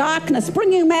of the darkness,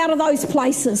 bringing them out of those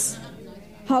places.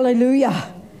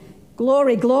 Hallelujah.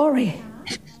 Glory, glory.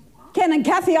 Ken and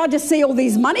Kathy, I just see all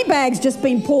these money bags just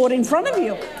being poured in front of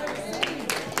you.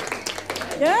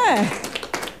 Yeah.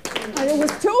 There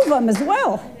was 2 of them as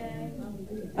well.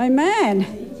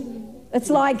 Amen. It's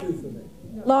like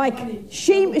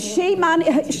she money,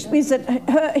 is it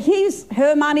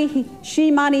her money, she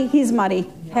money, his money,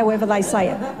 however they say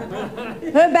it.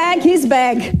 Her bag, his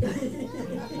bag.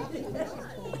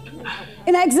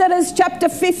 In Exodus chapter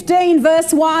 15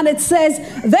 verse 1 it says,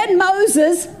 then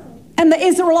Moses and the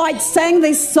Israelites sang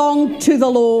this song to the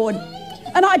Lord.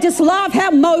 And I just love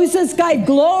how Moses gave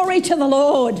glory to the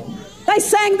Lord. They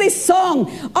sang this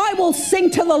song, I will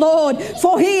sing to the Lord,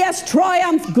 for he has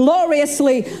triumphed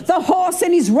gloriously. The horse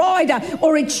and his rider,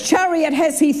 or its chariot,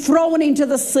 has he thrown into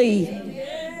the sea.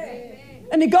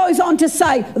 And he goes on to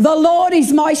say, the Lord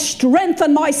is my strength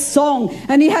and my song,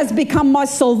 and he has become my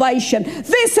salvation.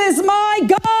 This is my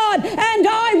God, and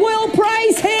I will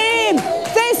praise him.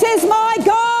 This is my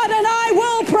God, and I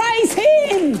will praise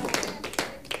him.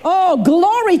 Oh,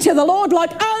 glory to the Lord,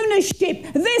 like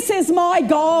ownership. This is my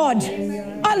God.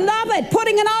 I love it,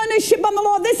 putting an ownership on the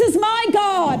Lord. This is my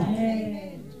God.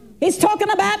 He's talking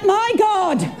about my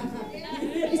God.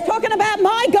 He's talking about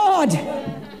my God.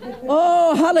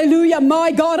 Oh, hallelujah,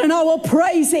 my God, and I will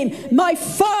praise him. My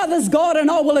Father's God,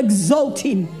 and I will exalt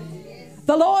him.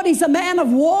 The Lord is a man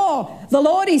of war. The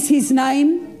Lord is his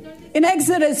name. In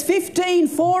Exodus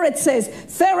 15:4 it says,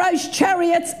 Pharaoh's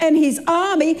chariots and his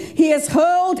army he has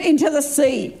hurled into the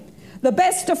sea. The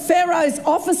best of Pharaoh's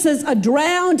officers are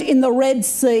drowned in the Red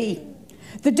Sea.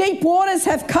 The deep waters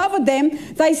have covered them.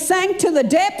 They sank to the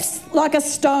depths like a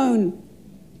stone.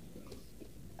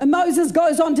 And Moses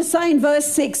goes on to say in verse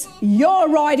 6, your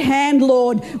right hand,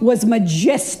 Lord, was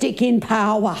majestic in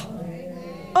power.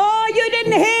 Oh, you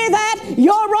didn't hear that?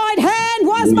 Your right hand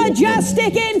was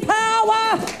majestic in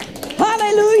power.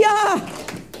 Hallelujah.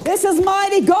 This is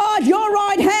mighty God. Your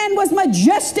right hand was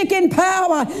majestic in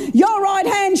power. Your right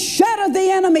hand shattered the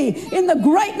enemy. In the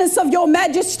greatness of your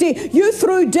majesty, you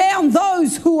threw down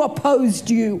those who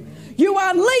opposed you. You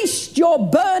unleashed your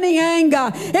burning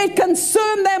anger. It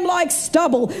consumed them like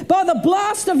stubble. By the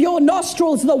blast of your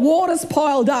nostrils, the waters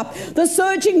piled up. The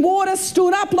surging waters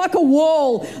stood up like a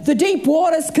wall. The deep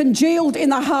waters congealed in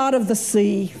the heart of the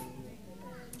sea.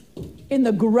 In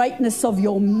the greatness of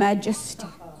your majesty.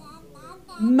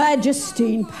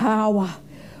 Majesty and power.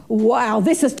 Wow,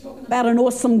 this is talking about an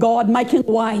awesome God making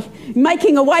a way.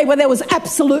 Making a way where there was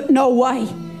absolute no way.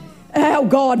 Our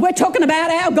God. We're talking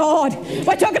about our God.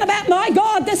 We're talking about my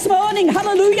God this morning.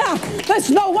 Hallelujah. There's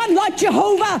no one like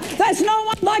Jehovah. There's no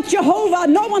one like Jehovah.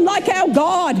 No one like our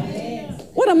God.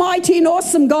 What a mighty and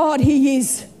awesome God he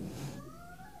is.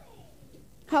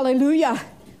 Hallelujah.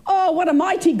 Oh, what a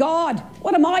mighty God.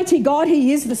 What a mighty God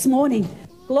he is this morning.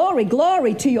 Glory,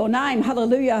 glory to your name.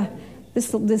 Hallelujah.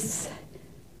 This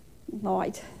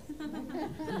light.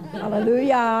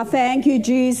 Hallelujah. Thank you,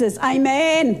 Jesus.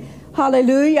 Amen.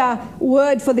 Hallelujah.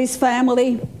 Word for this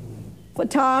family, for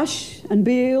Tash and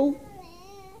Bill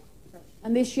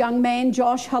and this young man,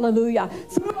 Josh. Hallelujah.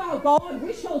 Through our God,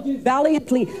 we shall do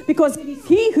valiantly, because it is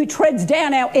he who treads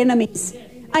down our enemies.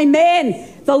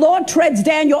 Amen. The Lord treads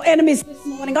down your enemies this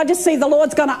morning. I just see the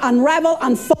Lord's going to unravel,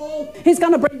 unfold. He's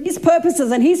going to bring his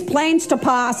purposes and his plans to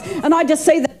pass. And I just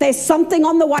see that there's something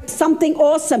on the way, something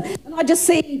awesome. And I just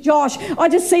see, Josh, I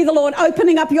just see the Lord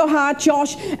opening up your heart,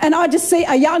 Josh. And I just see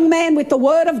a young man with the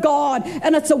word of God.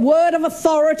 And it's a word of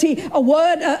authority, a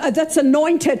word that's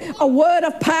anointed, a word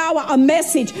of power, a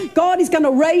message. God is going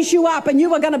to raise you up and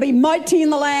you are going to be mighty in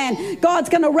the land. God's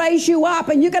going to raise you up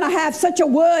and you're going to have such a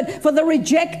word for the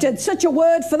rejected, such a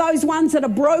word for those ones that are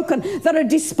broken, that are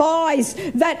despised,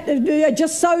 that are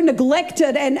just so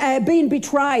neglected and being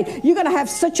betrayed. You're going to have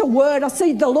such a word. I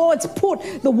see the Lord's put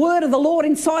the word of the Lord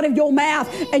inside of your mouth,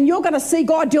 and you're going to see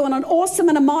God doing an awesome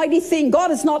and a mighty thing. God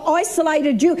has not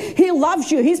isolated you. He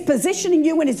loves you. He's positioning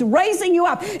you and He's raising you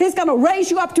up. He's going to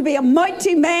raise you up to be a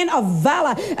mighty man of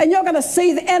valor, and you're going to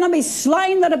see the enemies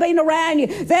slain that have been around you,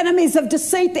 the enemies of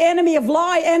deceit, the enemy of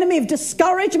lie, enemy of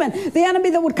discouragement, the enemy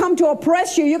that would come to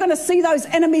oppress you. You're going to see those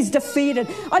enemies defeated.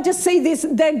 I just see this,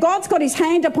 that God's got his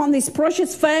hand upon this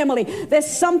precious family. There's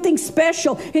something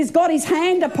special. He's got his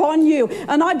hand upon you.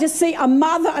 And I just see a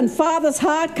mother and father's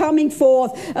heart coming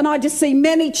forth. And I just see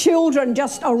many children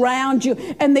just around you.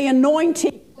 And the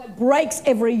anointing that breaks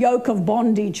every yoke of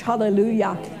bondage.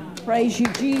 Hallelujah. Praise you,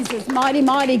 Jesus. Mighty,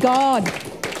 mighty God.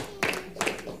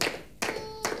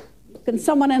 Can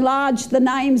someone enlarge the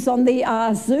names on the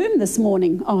Zoom this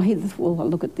morning? Oh, well,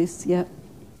 look at this. Yeah.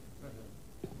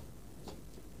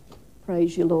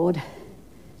 Praise you, Lord.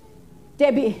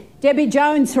 Debbie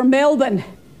Jones from Melbourne.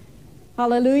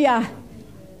 Hallelujah.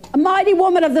 A mighty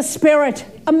woman of the Spirit.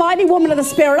 A mighty woman of the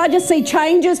Spirit. I just see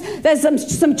changes. There's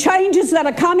some changes that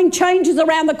are coming, changes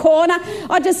around the corner.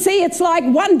 I just see it's like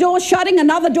one door shutting,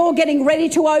 another door getting ready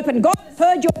to open. God has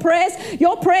heard your prayers.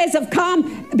 Your prayers have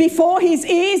come before his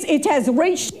ears. It has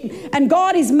reached him. And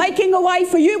God is making a way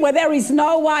for you where there is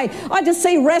no way. I just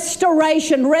see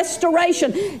restoration,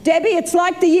 restoration. Debbie, it's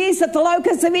like the years that the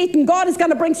locusts have eaten. God is going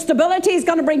to bring stability. He's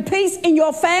going to bring peace in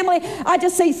your family. I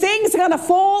just see things are going to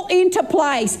fall into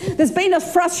place. There's been a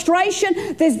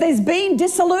frustration. There's been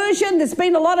disillusion. There's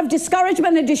been a lot of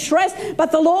discouragement and distress.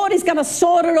 But the Lord is going to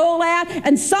sort it all out.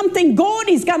 And something good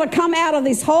is going to come out of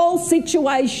this whole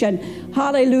situation.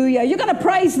 Hallelujah. You're going to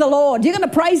praise the Lord. You're going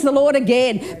to praise the Lord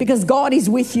again because God is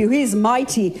with you. He's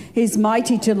mighty. He's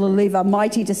mighty to deliver,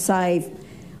 mighty to save.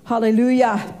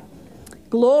 Hallelujah.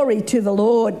 Glory to the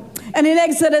Lord. And in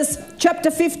Exodus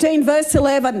chapter 15, verse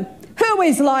 11, who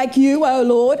is like you, O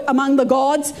Lord, among the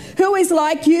gods? Who is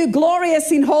like you,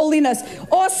 glorious in holiness,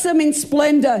 awesome in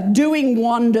splendor, doing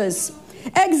wonders?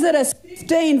 Exodus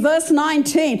 15, verse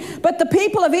 19. But the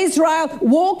people of Israel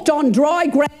walked on dry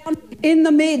ground in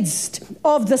the midst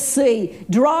of the sea.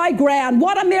 Dry ground.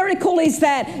 What a miracle is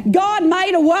that? God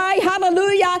made a way,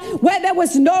 hallelujah, where there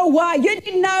was no way. You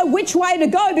didn't know which way to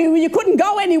go. You couldn't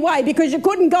go any way because you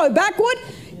couldn't go backward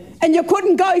and you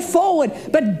couldn't go forward.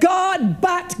 But God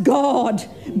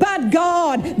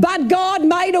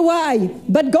made a way.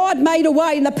 But God made a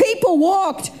way. And the people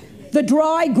walked the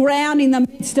dry ground in the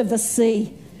midst of the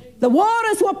sea. The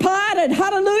waters were parted.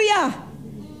 Hallelujah.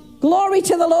 Glory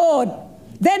to the Lord.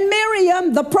 Then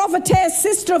Miriam, the prophetess,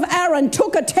 sister of Aaron,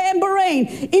 took a tambourine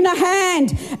in her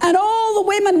hand, and all the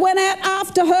women went out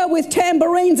after her with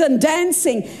tambourines and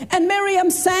dancing. And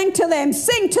Miriam sang to them,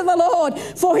 sing to the Lord,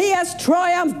 for he has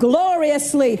triumphed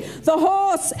gloriously. The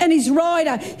horse and his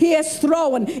rider he has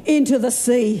thrown into the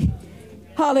sea.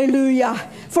 Hallelujah.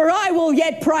 For I will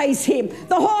yet praise him.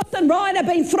 The horse and rider have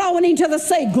been thrown into the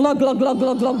sea. Glug, glug, glug,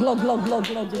 glug, glug, glug, glug, glug,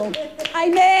 glug, glug.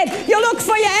 Amen. You look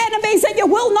for your enemies and you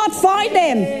will not find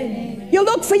them. You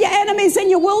look for your enemies and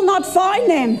you will not find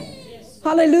them.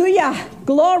 Hallelujah.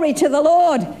 Glory to the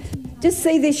Lord. Just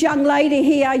see this young lady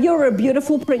here. You're a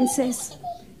beautiful princess.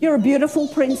 You're a beautiful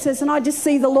princess, and I just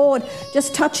see the Lord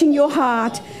just touching your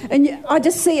heart. And I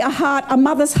just see a heart, a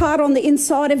mother's heart on the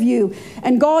inside of you.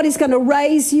 And God is going to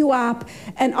raise you up.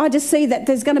 And I just see that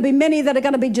there's going to be many that are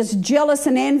going to be just jealous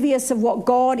and envious of what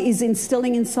God is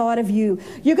instilling inside of you.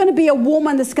 You're going to be a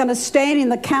woman that's going to stand in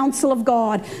the counsel of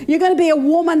God. You're going to be a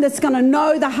woman that's going to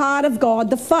know the heart of God,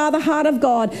 the Father heart of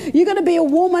God. You're going to be a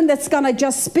woman that's going to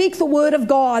just speak the word of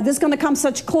God. There's going to come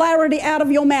such clarity out of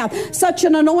your mouth, such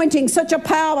an anointing, such a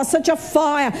power, such a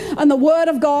fire, and the word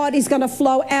of God is going to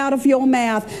flow out of your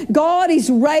mouth. God is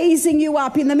raising you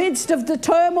up in the midst of the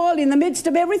turmoil, in the midst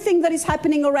of everything that is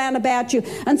happening around about you.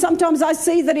 And sometimes I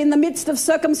see that in the midst of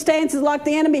circumstances, like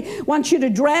the enemy wants you to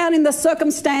drown in the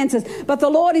circumstances, but the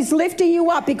Lord is lifting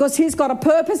you up because he's got a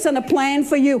purpose and a plan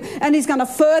for you, and he's going to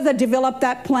further develop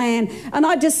that plan. And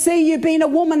I just see you being a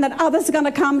woman that others are going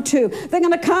to come to. They're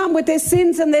going to come with their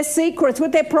sins and their secrets,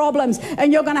 with their problems,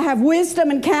 and you're going to have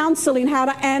wisdom and counsel in how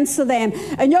to answer them.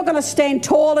 And you're going to stand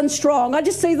tall and strong. I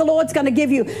just see the Lord's going to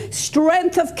give you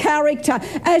strength of character.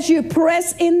 As you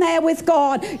press in there with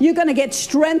God, you're going to get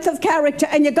strength of character,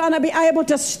 and you're going to be able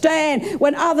to stand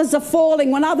when others are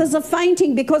falling, when others are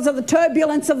fainting because of the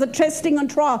turbulence of the testing and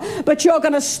trial. But you're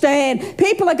going to stand.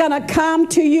 People are going to come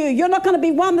to you. You're not going to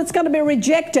be one that's going to be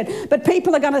rejected, but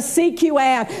people are going to seek you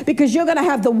out because you're going to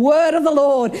have the word of the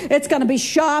Lord. It's going to be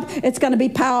sharp. It's going to be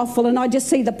powerful. And I just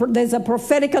see there's a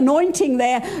prophetic anointing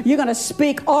there. You're going to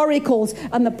speak oracles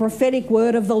and the prophetic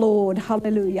word of the Lord.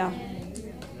 Hallelujah.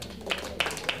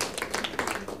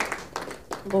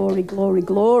 Glory, glory,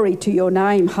 glory to your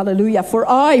name. Hallelujah. For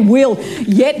I will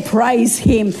yet praise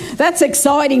him. That's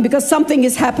exciting because something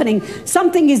is happening.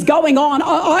 Something is going on.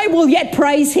 I will yet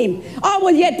praise him. I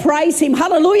will yet praise him.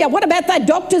 Hallelujah. What about that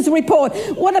doctor's report?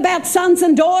 What about sons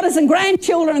and daughters and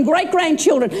grandchildren and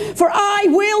great-grandchildren? For I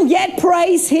will yet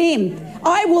praise him.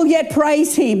 I will yet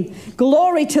praise him.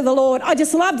 Glory to the Lord. I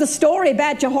just love the story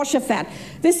about Jehoshaphat.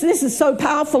 This is so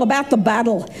powerful about the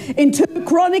battle. In 2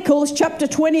 Chronicles chapter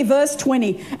 20 verse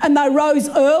 20, and they rose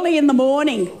early in the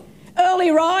morning.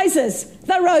 Early risers.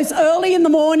 They rose early in the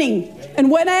morning and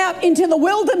went out into the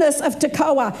wilderness of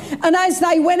Tekoa. And as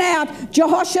they went out,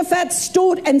 Jehoshaphat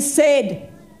stood and said,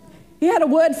 he had a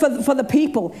word for the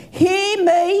people. Hear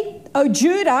me, O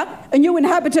Judah, and you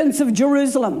inhabitants of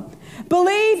Jerusalem.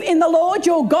 Believe in the Lord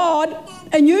your God,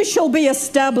 and you shall be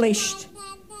established.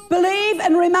 Believe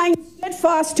and remain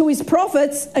steadfast to his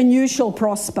prophets, and you shall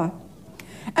prosper.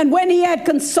 And when he had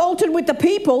consulted with the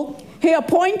people, he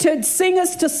appointed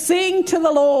singers to sing to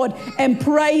the Lord and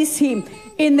praise him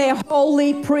in their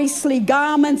holy priestly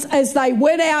garments as they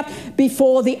went out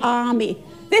before the army.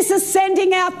 This is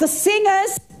sending out the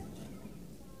singers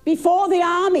before the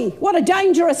army. What a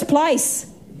dangerous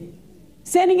place.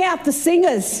 Sending out the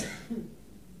singers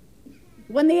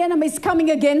when the enemy's coming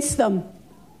against them.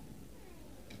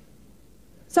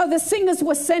 So the singers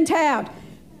were sent out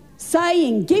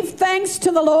saying, give thanks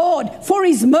to the Lord, for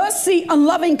his mercy and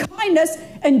loving kindness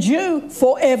endure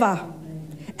forever.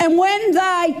 And when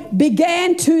they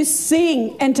began to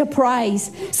sing and to praise,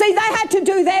 see, they had to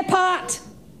do their part.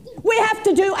 We have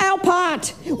to do our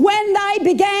part. When they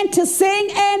began to sing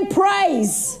and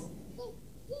praise,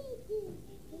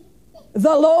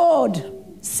 the Lord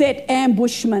set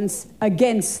ambushments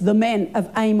against the men of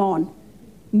Ammon,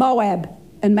 Moab,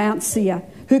 and Mount Seir,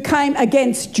 who came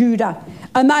against Judah,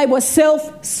 and they were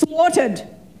self-slaughtered.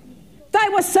 They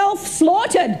were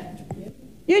self-slaughtered.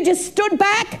 You just stood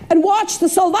back and watched the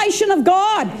salvation of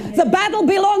God. The battle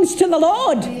belongs to the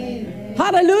Lord.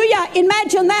 Hallelujah.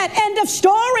 Imagine that. End of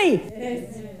story.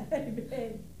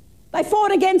 They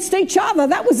fought against each other.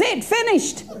 That was it.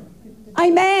 Finished.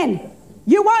 Amen.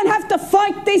 You won't have to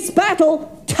fight this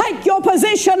battle. Take your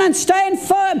position and stand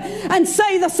firm and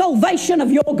see the salvation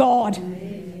of your God.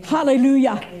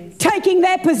 Hallelujah. Taking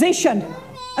their position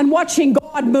and watching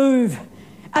God move.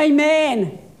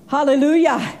 Amen.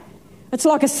 Hallelujah. It's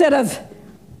like a set of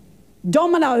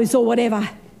dominoes or whatever.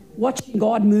 Watching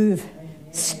God move.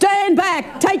 Stand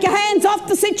back. Take your hands off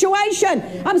the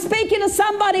situation. I'm speaking to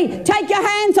somebody. Take your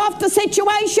hands off the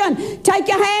situation. Take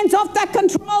your hands off that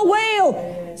control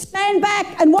wheel. Stand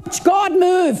back and watch God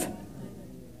move.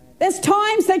 There's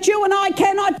times that you and I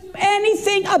cannot do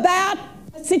anything about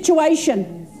a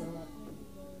situation.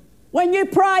 When you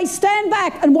pray, stand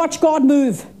back and watch God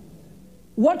move.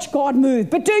 Watch God move.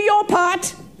 But do your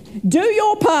part. Do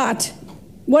your part.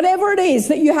 Whatever it is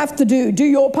that you have to do, do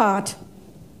your part.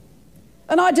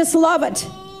 And I just love it.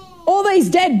 All these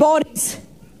dead bodies.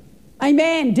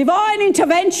 Amen. Divine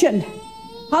intervention.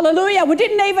 Hallelujah. We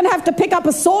didn't even have to pick up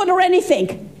a sword or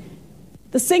anything.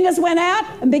 The singers went out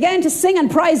and began to sing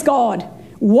and praise God.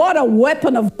 What a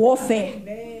weapon of warfare.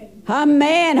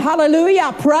 Amen.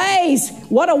 Hallelujah. Praise.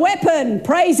 What a weapon.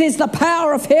 Praise is the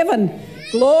power of heaven.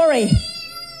 Glory.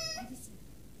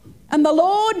 And the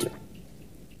Lord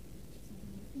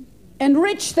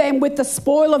enriched them with the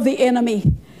spoil of the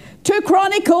enemy. 2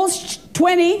 Chronicles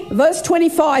 20 verse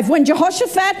 25. When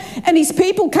Jehoshaphat and his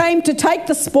people came to take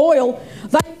the spoil,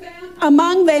 they found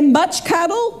among them much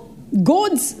cattle,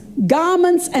 goods,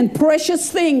 garments and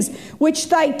precious things, which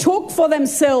they took for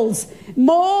themselves,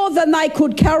 more than they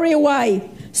could carry away.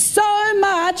 So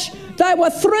much they were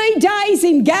 3 days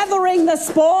in gathering the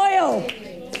spoil.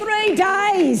 3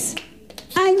 days.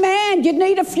 Amen. You'd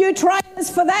need a few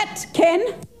trailers for that,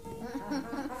 Ken.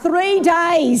 3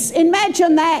 days.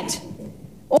 Imagine that.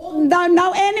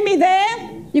 No enemy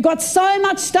there. You've got so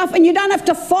much stuff and you don't have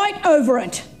to fight over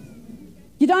it.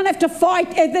 You don't have to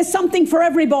fight. There's something for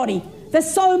everybody.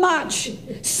 There's so much.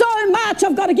 So much.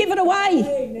 I've got to give it away.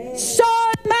 Amen. So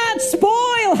much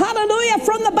spoil. Hallelujah.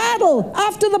 From the battle. battle,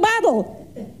 after the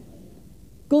battle.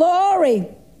 Glory.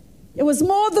 It was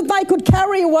more than they could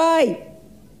carry away.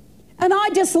 And I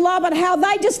just love it how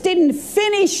they just didn't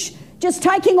finish just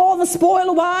taking all the spoil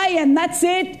away and that's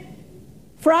it.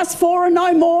 For us four and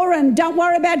no more and don't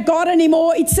worry about God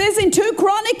anymore. It says in 2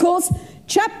 Chronicles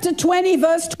chapter 20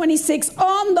 verse 26,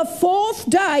 on the 4th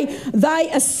day they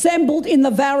assembled in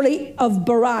the valley of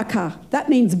Baraka. That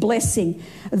means blessing.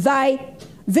 There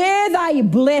they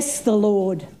blessed the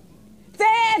Lord.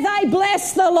 There they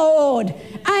blessed the Lord.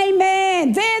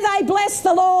 Amen. There they blessed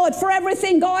the Lord for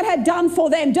everything God had done for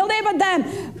them, delivered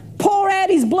them, pour out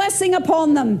his blessing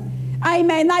upon them.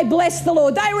 Amen. They blessed the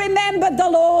Lord. They remembered the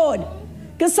Lord.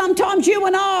 Because sometimes you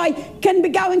and I can be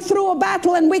going through a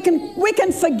battle and we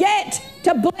can forget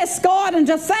to bless God and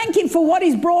to thank him for what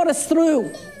he's brought us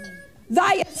through.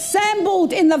 They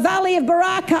assembled in the valley of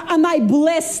Baraka and they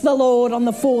blessed the Lord on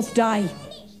the 4th day.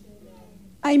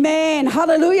 Amen.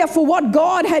 Hallelujah for what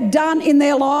God had done in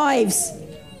their lives.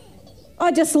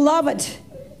 I just love it.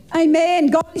 Amen.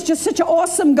 God is just such an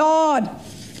awesome God.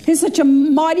 He's such a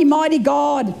mighty, mighty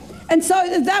God. And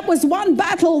so that was one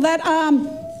battle that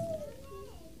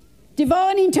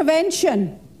divine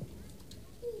intervention.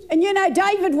 And you know,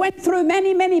 David went through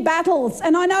many, many battles.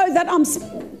 And I know that I'm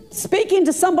speaking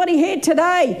to somebody here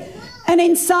today. And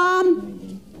in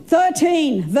Psalm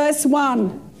 13, verse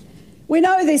 1, we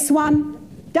know this one.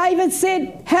 David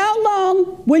said, how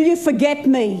long will you forget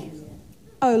me,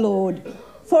 O Lord?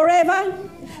 Forever?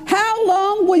 How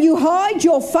long will you hide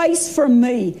your face from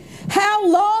me? How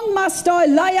long must I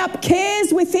lay up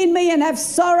cares within me and have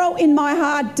sorrow in my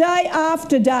heart day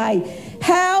after day?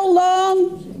 How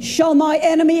long shall my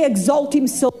enemy exalt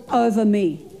himself over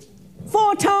me?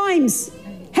 4 times.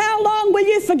 How long will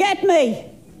you forget me?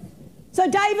 So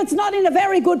David's not in a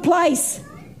very good place.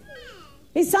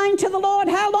 He's saying to the Lord,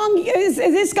 how long is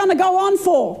this going to go on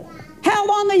for? How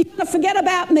long are you going to forget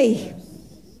about me?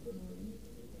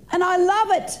 And I love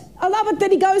it. I love it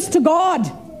that he goes to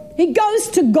God. He goes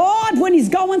to God when he's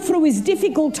going through his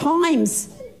difficult times.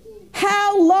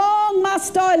 How long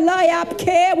must I lay up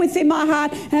care within my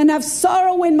heart and have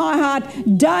sorrow in my heart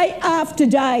day after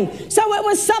day? So it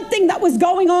was something that was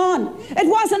going on. It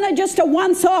wasn't just a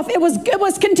once-off. It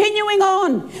was continuing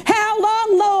on. How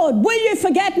long, Lord, will you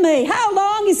forget me? How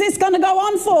long is this going to go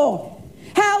on for?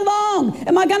 How long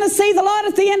am I going to see the light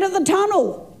at the end of the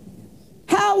tunnel?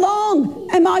 How long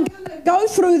am I going to go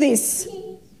through this?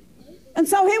 And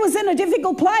so he was in a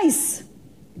difficult place.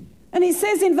 And he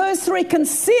says in verse 3,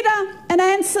 consider and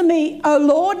answer me, O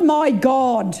Lord my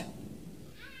God.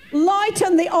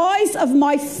 Lighten the eyes of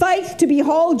my faith to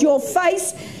behold your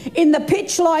face in the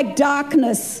pitch-like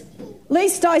darkness,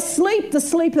 lest I sleep the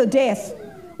sleep of death,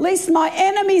 lest my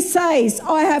enemy says,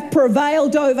 I have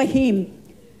prevailed over him,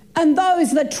 and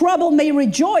those that trouble me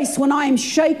rejoice when I am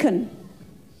shaken.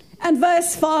 And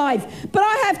verse 5, but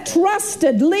I have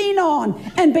trusted, lean on,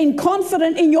 and been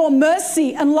confident in your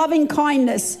mercy and loving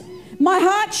kindness. My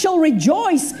heart shall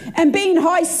rejoice and be in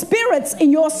high spirits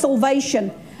in your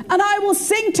salvation. And I will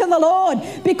sing to the Lord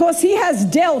because he has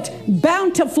dealt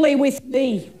bountifully with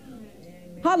me.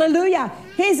 Hallelujah.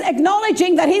 He's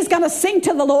acknowledging that he's going to sing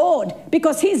to the Lord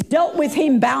because he's dealt with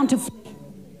him bountifully.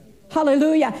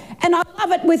 Hallelujah. And I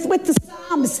love it with the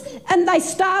Psalms. And they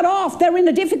start off, they're in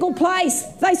a difficult place.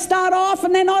 They start off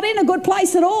and they're not in a good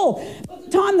place at all. By the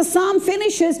time the Psalm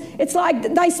finishes, it's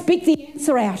like they speak the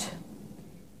answer out.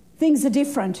 Things are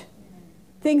different.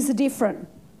 Things are different.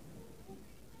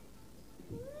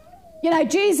 You know,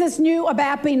 Jesus knew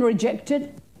about being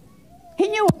rejected. He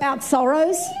knew about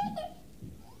sorrows.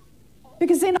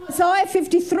 Because in Isaiah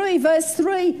 53 verse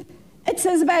 3, it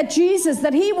says about Jesus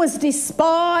that he was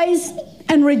despised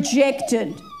and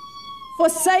rejected,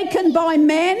 forsaken by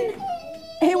men.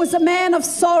 He was a man of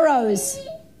sorrows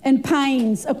and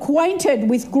pains, acquainted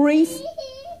with grief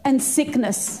and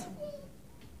sickness.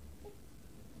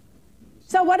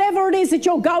 So whatever it is that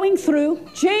you're going through,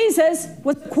 Jesus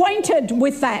was acquainted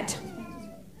with that.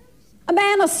 A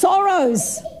man of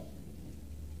sorrows.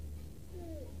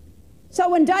 So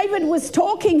when David was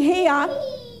talking here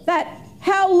that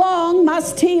how long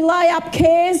must he lay up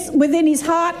cares within his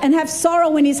heart and have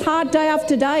sorrow in his heart day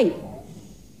after day?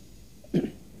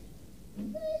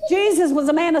 Jesus was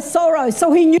a man of sorrow,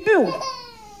 so he knew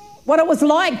what it was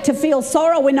like to feel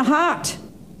sorrow in the heart,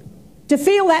 to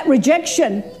feel that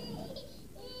rejection.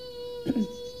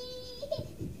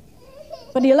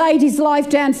 But he laid his life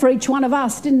down for each one of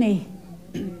us, didn't he?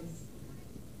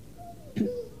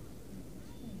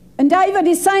 And David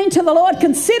is saying to the Lord,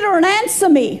 consider and answer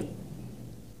me.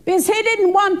 Because he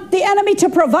didn't want the enemy to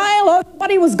prevail over what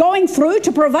he was going through,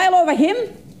 to prevail over him.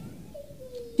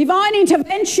 Divine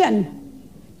intervention.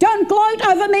 Don't gloat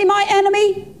over me, my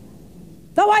enemy.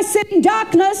 Though I sit in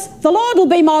darkness, the Lord will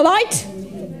be my light.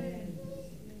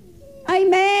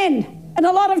 Amen. And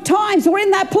a lot of times we're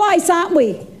in that place, aren't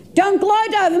we? Don't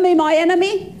gloat over me, my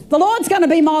enemy. The Lord's going to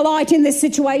be my light in this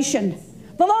situation.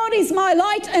 The Lord is my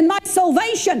light and my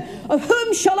salvation. Of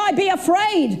whom shall I be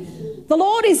afraid? The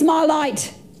Lord is my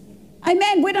light.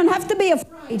 Amen. We don't have to be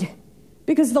afraid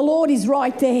because the Lord is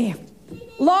right there.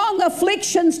 Long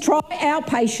afflictions try our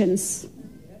patience.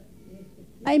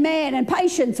 Amen. And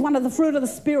patience, one of the fruit of the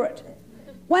Spirit.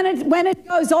 When it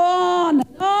goes on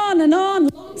and on,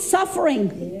 long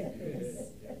suffering,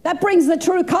 that brings the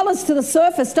true colours to the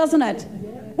surface, doesn't it?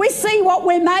 We see what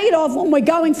we're made of when we're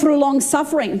going through long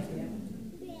suffering.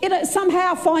 It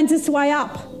somehow finds its way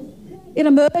up. It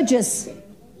emerges.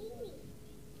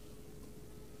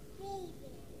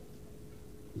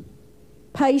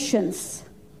 Patience.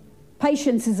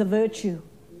 Patience is a virtue.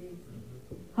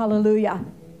 Hallelujah.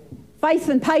 Faith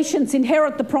and patience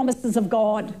inherit the promises of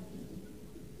God.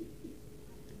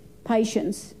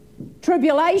 Patience.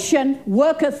 Tribulation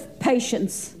worketh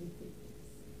patience.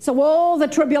 So all the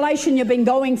tribulation you've been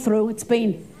going through, it's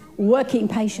been working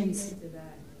patience.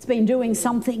 It's been doing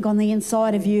something on the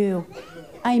inside of you.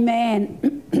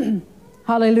 Amen.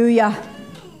 Hallelujah.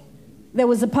 There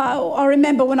was I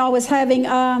remember when I was having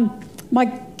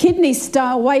my kidney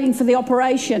stone, waiting for the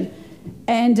operation,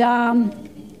 and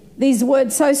these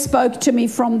words so spoke to me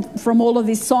from all of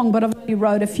this song, but I've only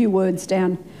wrote a few words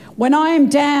down. When I am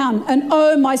down, and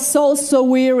oh, my soul so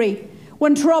weary,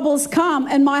 when troubles come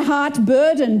and my heart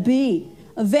burdened be,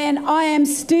 then I am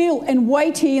still and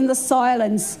wait here in the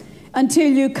silence until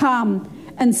you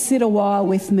come and sit a while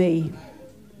with me.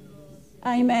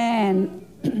 Amen.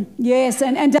 Yes,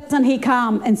 and doesn't he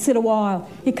come and sit a while?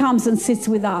 He comes and sits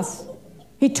with us.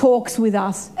 He talks with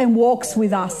us and walks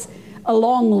with us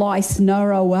along life's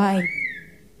narrow way.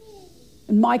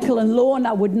 And Michael and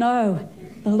Lorna would know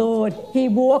the Lord. He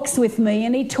walks with me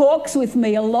and he talks with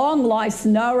me along life's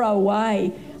narrow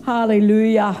way.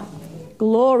 Hallelujah.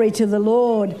 Glory to the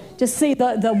Lord. Just see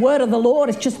the word of the Lord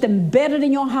is just embedded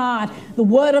in your heart. The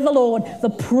word of the Lord, the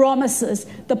promises.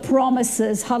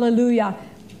 Hallelujah.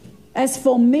 As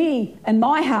for me and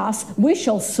my house, we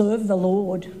shall serve the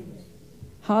Lord.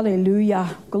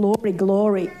 Hallelujah. Glory,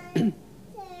 glory.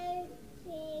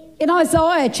 In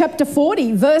Isaiah chapter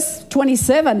 40, verse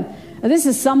 27, this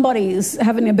is somebody who's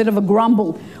having a bit of a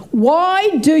grumble.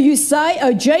 Why do you say,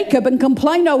 O Jacob, and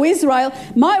complain, O Israel,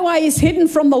 my way is hidden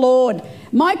from the Lord.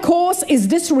 My course is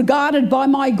disregarded by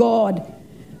my God.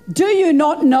 Do you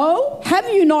not know? Have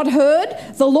you not heard?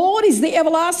 The Lord is the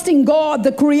everlasting God,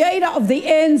 the creator of the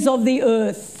ends of the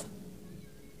earth.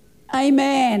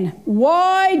 Amen.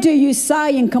 Why do you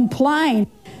say and complain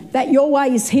that your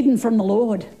way is hidden from the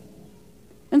Lord?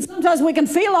 And sometimes we can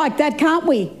feel like that, can't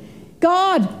we?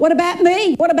 God, what about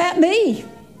me? What about me?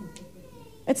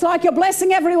 It's like you're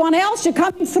blessing everyone else. You're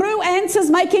coming through, answers,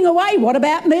 making a way. What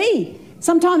about me?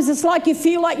 Sometimes it's like you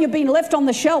feel like you've been left on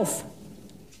the shelf.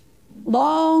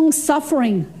 Long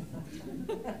suffering.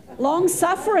 Long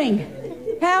suffering.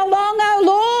 How long,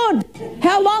 O Lord?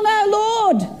 How long,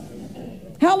 O Lord?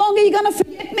 How long are you going to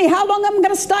forget me? How long am I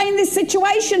going to stay in this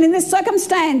situation, in this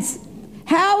circumstance?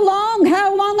 How long,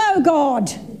 O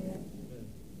God?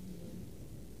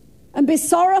 And be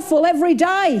sorrowful every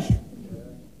day.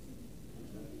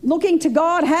 Looking to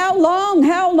God, how long?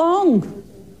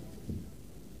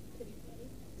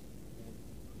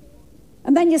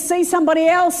 And then you see somebody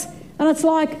else and it's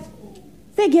like,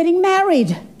 they're getting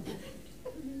married.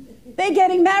 They're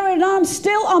getting married and I'm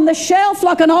still on the shelf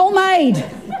like an old maid.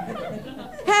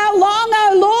 How long,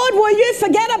 oh Lord, will you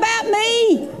forget about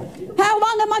me? How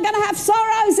long am I going to have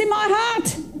sorrows in my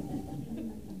heart?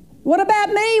 What about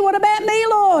me? What about me,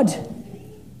 Lord?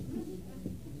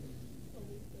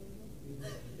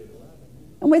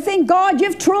 And we think, God,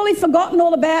 you've truly forgotten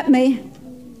all about me.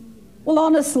 Well,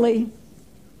 honestly,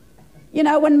 you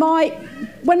know, when my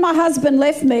husband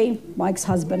left me, my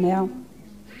ex-husband now,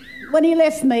 when he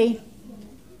left me,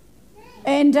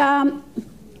 and I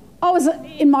was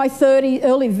in my very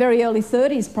early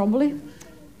 30s probably,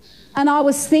 and I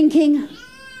was thinking,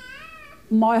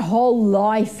 my whole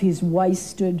life is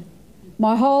wasted.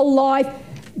 My whole life,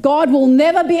 God will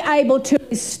never be able to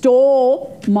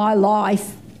restore my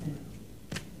life.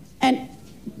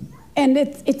 And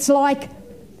it's like,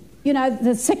 you know,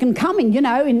 the second coming, you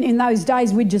know, in those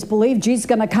days we'd just believe Jesus is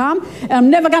going to come and I'm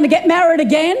never going to get married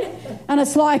again. And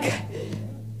it's like,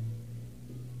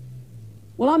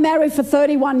 well, I'm married for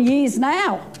 31 years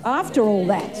now after all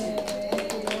that.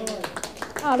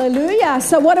 Hallelujah.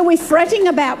 So what are we fretting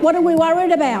about? What are we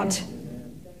worried about?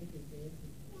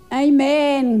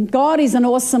 Amen. God is an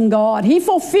awesome God. He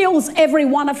fulfills every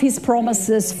one of his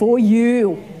promises for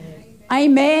you.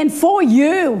 Amen. For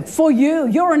you.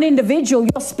 You're an individual.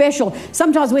 You're special.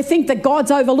 Sometimes we think that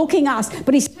God's overlooking us,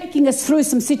 but he's taking us through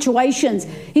some situations.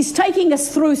 He's taking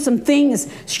us through some things.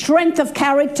 Strength of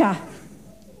character.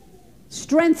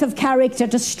 Strength of character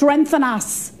to strengthen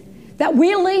us. That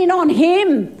we lean on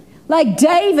him. Like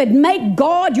David, make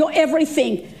God your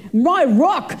everything. My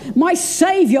rock, my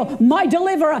saviour, my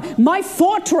deliverer, my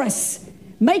fortress.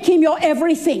 Make him your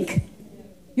everything.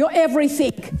 Your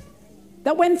everything.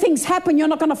 That when things happen, you're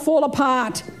not going to fall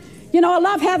apart. You know, I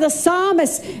love how the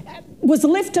psalmist was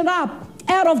lifted up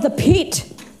out of the pit.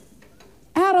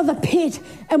 Out of the pit.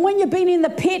 And when you've been in the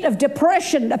pit of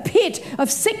depression, a pit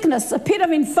of sickness, a pit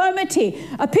of infirmity,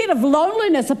 a pit of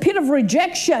loneliness, a pit of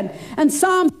rejection. And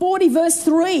Psalm 40 verse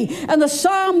 3, and the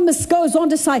psalmist goes on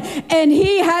to say, and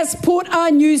he has put a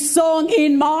new song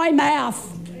in my mouth.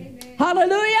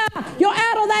 Hallelujah. You're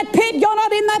out of that pit. You're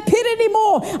not in that pit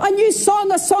anymore. A new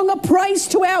song, a song of praise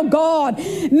to our God.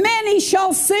 Many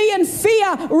shall see and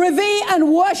fear, revere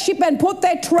and worship and put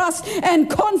their trust and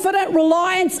confident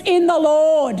reliance in the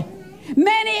Lord.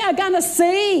 Many are going to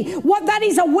see what that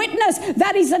is a witness.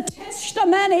 That is a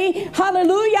testimony.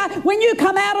 Hallelujah. When you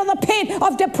come out of the pit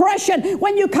of depression,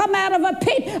 when you come out of a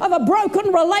pit of a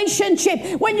broken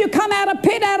relationship, when you come out of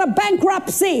pit out of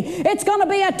bankruptcy, it's going to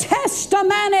be a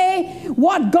testimony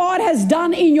what God has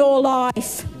done in your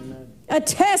life. A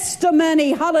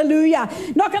testimony. Hallelujah.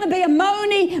 Not going to be a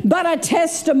moany, but a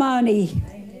testimony.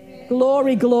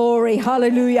 Glory, glory.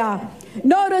 Hallelujah.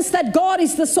 Notice that God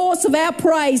is the source of our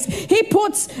praise. He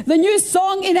puts the new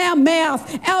song in our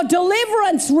mouth. Our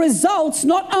deliverance results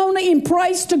not only in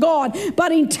praise to God,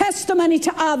 but in testimony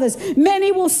to others.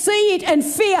 Many will see it and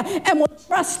fear and will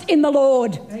trust in the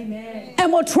Lord. Amen.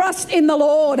 And will trust in the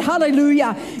Lord.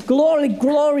 Hallelujah. Glory,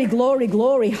 glory, glory,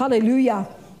 glory. Hallelujah.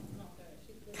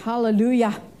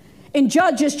 Hallelujah. In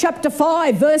Judges chapter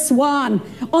 5 verse 1,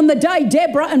 on the day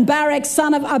Deborah and Barak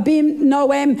son of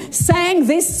Abinoam sang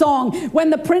this song, when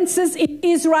the princes in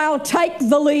Israel take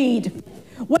the lead,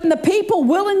 when the people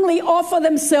willingly offer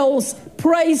themselves,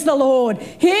 praise the Lord.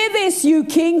 Hear this, you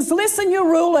kings, listen, you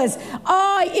rulers.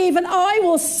 I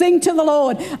will sing to the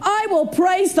Lord. I will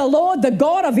praise the Lord, the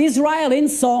God of Israel, in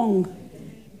song.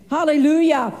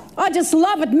 Hallelujah. I just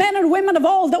love it. Men and women of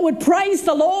old that would praise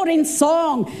the Lord in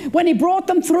song when he brought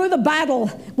them through the battle,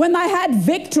 when they had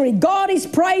victory. God is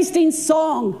praised in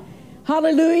song.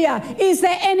 Hallelujah. Is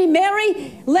there any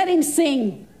merry? Let him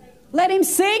sing. Let him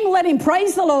sing. Let him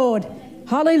praise the Lord.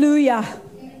 Hallelujah.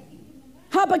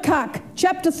 Habakkuk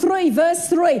chapter 3 verse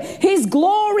 3. His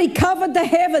glory covered the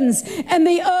heavens and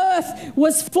the earth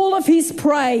was full of his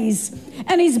praise.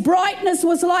 And his brightness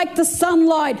was like the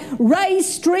sunlight. Rays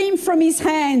streamed from his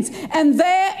hands. And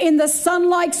there in the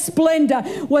sunlight splendor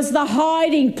was the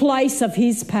hiding place of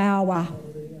his power.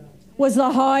 Was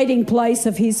the hiding place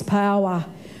of his power.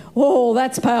 Oh,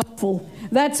 that's powerful.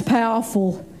 That's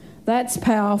powerful. That's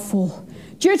powerful.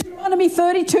 Deuteronomy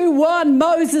 32:1,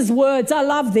 Moses' words. I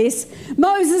love this.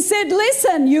 Moses said,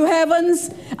 listen, you heavens,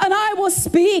 and I will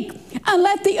speak, and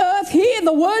let the earth hear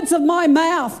the words of my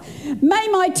mouth. May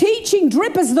my teaching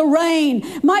drip as the rain,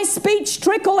 my speech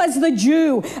trickle as the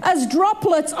dew, as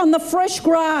droplets on the fresh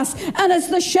grass, and as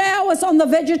the showers on the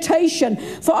vegetation.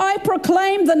 For I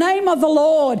proclaim the name of the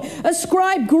Lord.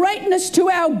 Ascribe greatness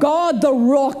to our God, the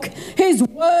rock. His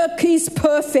work is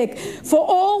perfect, for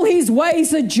all his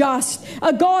ways are just.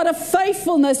 A God of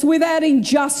faithfulness without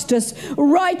injustice.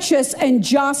 Righteous and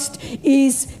just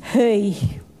is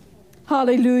he.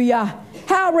 Hallelujah.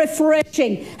 How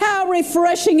refreshing. How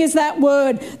refreshing is that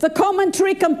word. The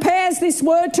commentary compares this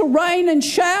word to rain and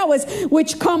showers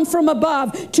which come from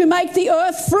above to make the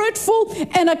earth fruitful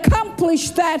and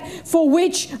accomplish that for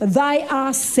which they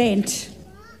are sent.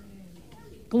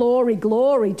 Glory,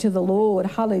 glory to the Lord.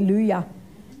 Hallelujah.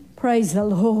 Praise the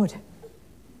Lord.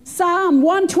 Psalm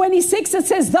 126, it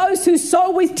says, those who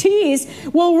sow with tears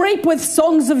will reap with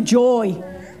songs of joy.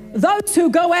 Those who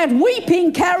go out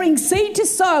weeping, carrying seed to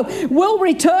sow, will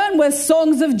return with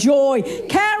songs of joy,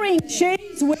 carrying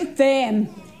sheaves with them.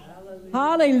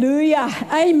 Hallelujah.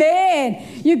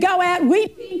 Amen. You go out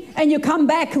weeping and you come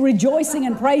back rejoicing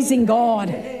and praising God.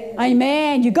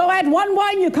 Amen. You go out one way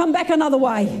and you come back another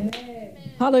way.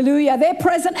 Hallelujah. Their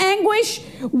present anguish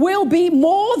will be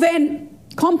more than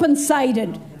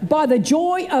compensated by the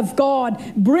joy of God,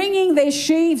 bringing their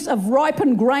sheaves of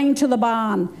ripened grain to the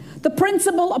barn. The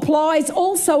principle applies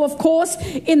also, of course,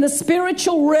 in the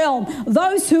spiritual realm.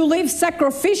 Those who live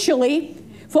sacrificially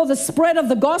for the spread of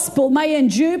the gospel may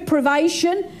endure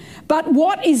privation, But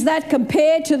what is that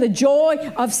compared to the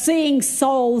joy of seeing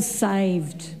souls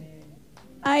saved?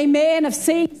 Amen, of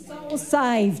seeing souls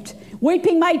saved.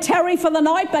 Weeping may tarry for the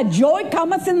night, but joy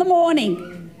cometh in the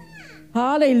morning.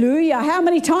 Hallelujah. How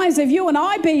many times have you and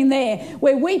I been there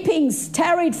where weeping's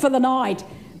tarried for the night,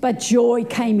 but joy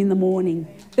came in the morning?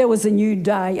 There was a new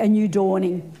day, a new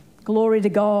dawning. Glory to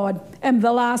God. And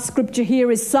the last scripture here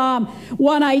is Psalm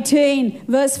 118,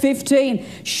 verse 15.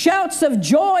 Shouts of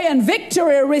joy and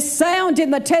victory resound in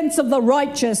the tents of the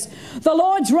righteous. The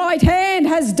Lord's right hand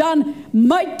has done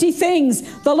mighty things.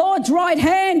 The Lord's right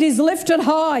hand is lifted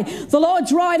high. The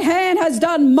Lord's right hand has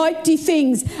done mighty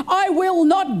things. I will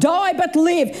not die but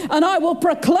live, and I will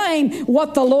proclaim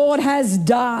what the Lord has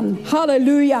done.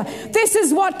 Hallelujah. This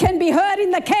is what can be heard in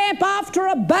the camp after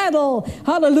a battle.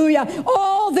 Hallelujah.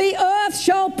 All the earth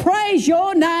shall praise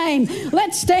your name.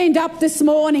 Let's stand up this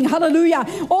morning. Hallelujah.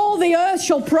 All the earth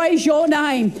shall praise your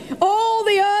name. All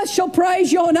the earth shall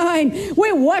praise your name.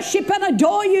 We worship and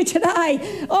adore you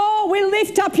today. Oh, we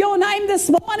lift up your name this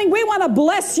morning. We want to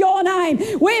bless your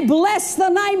name. We bless the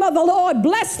name of the Lord.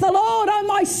 Bless the Lord, oh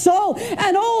my soul,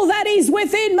 and all that is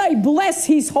within me. Bless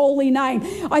his holy name.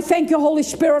 I thank you, Holy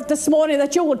Spirit, this morning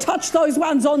that you will touch those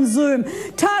ones on Zoom.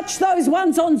 Touch those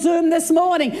ones on Zoom this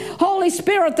morning. Holy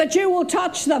Spirit, that you will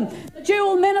touch them, that you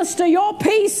will minister your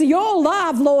peace, your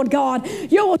love, Lord God.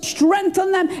 You will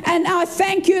strengthen them, and I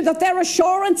thank you that their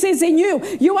assurance is in you.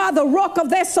 You are the rock of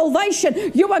their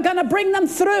salvation. You are going to bring them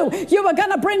through. You are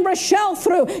going to bring Rochelle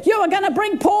through. You are going to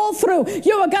bring Paul through.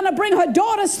 You are going to bring her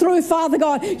daughters through, Father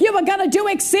God. You are going to do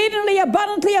exceedingly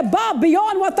abundantly above,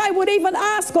 beyond what they would even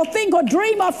ask or think or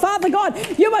dream of, Father God.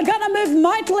 You are going to move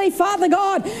mightily, Father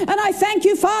God. And I thank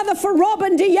you, Father, for Rob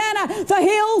and Deanna. The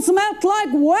hills melt like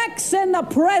wax in the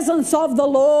presence of the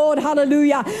Lord.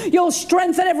 Hallelujah. You'll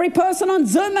strengthen every person on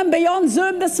Zoom and beyond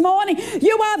Zoom this morning.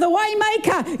 You are the way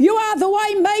maker. You are the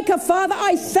way maker, Father.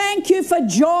 I thank you for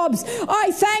jobs.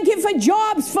 I thank you for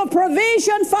jobs, for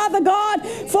provision, Father God,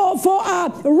 for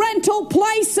rental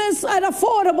places at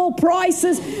affordable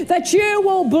prices, that you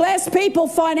will bless people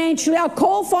financially. I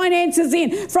call finances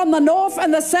in from the north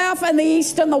and the south and the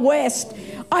east and the west.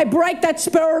 I break that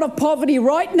spirit of poverty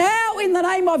right now in the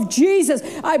name of Jesus.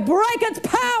 I break its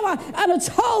power and its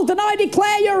hold, and I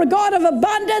declare you're a God of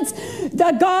abundance,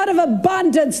 the God of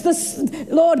abundance,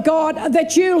 Lord God,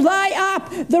 that you lay up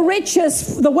the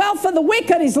riches. The wealth of the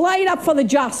wicked is laid up for the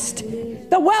just.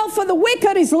 The wealth of the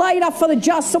wicked is laid up for the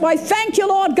just. So I thank you,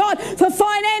 Lord God, for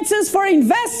finances, for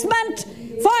investment.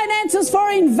 Finances for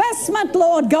investment,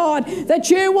 Lord God, that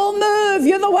you will move.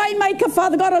 You're the way maker,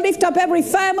 Father God. I lift up every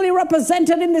family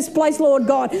represented in this place, Lord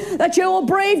God, that you will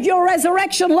breathe your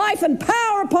resurrection life and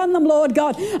power upon them, Lord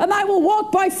God, and they will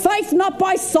walk by faith, not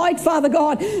by sight, Father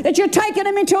God, that you're taking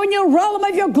them into a new realm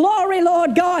of your glory,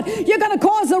 Lord God. You're going to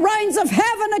cause the rains of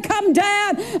heaven to come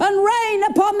down and rain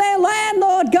upon their land,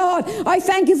 Lord God. I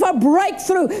thank you for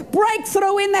breakthrough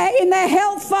in their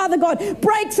health, Father God,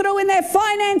 breakthrough in their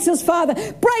finances, Father,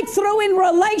 breakthrough in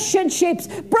relationships,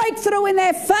 breakthrough in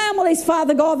their families,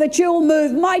 Father God, that you will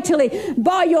move mightily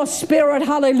by your Spirit.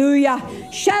 Hallelujah.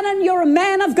 Shannon, you're a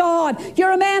man of God.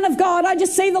 You're a man of God. I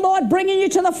just see the Lord bringing you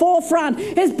to the forefront.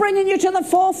 He's bringing you to the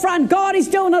forefront. God is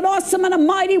doing an awesome and a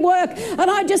mighty work. And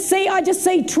I just see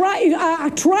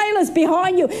trailers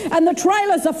behind you, and the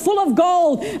trailers are full of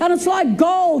gold, and it's like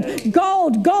gold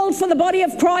for the body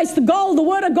of Christ. The gold, the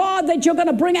word of God that you're going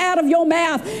to bring out of your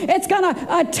mouth. It's going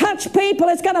to touch people.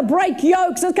 It's going to break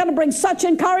yokes. It's going to bring such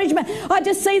encouragement. I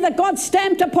just see that God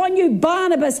stamped upon you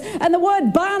Barnabas, and the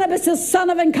word Barnabas is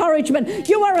son of encouragement.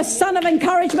 You are a son of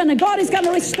encouragement, and God is going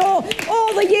to restore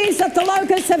all the years that the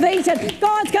locusts have eaten.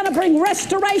 God's going to bring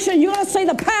restoration. You're going to see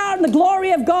the power and the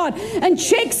glory of God. And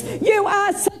chicks, you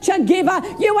are such a giver.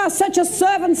 You are such a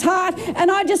servant's heart,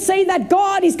 and I just see that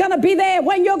God is going to be there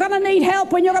when you're going to need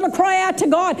help, when you're going to cry out to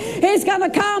God. He's going to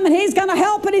come, and he's going to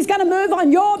help, and he's going to move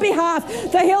on your behalf.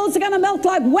 The hills are going to melt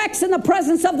like wax in the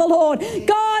presence of the Lord.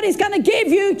 God is going to give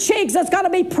you chicks that's going to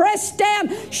be pressed down,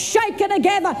 shaken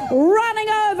together, running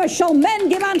over shall men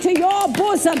give unto your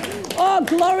bosom. Oh,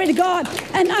 glory to God.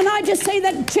 And I just see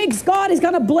that chicks, God is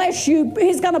going to bless you.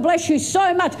 He's going to bless you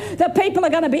so much that people are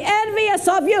going to be envious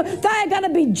of you. They are going to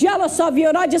be jealous of you.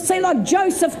 And I just see like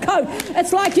Joseph's coat.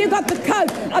 It's like you got the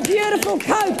coat, a beautiful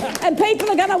coat, and people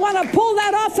are going to want to pull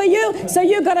that off of you. So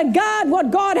you've got to guard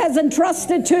what God has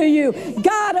entrusted to you.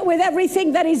 Guard it with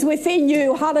everything that is within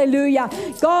you. Hallelujah.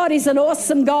 God is an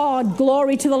awesome God.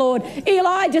 Glory to the Lord.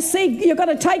 Eli, just see you're going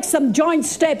to take some giant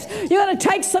steps. You're going to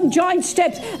take some giant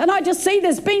steps. And I I just see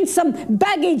there's been some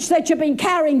baggage that you've been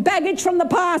carrying, baggage from the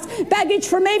past, baggage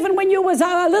from even when you was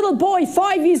a little boy,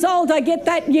 5 years old, I get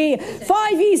that year,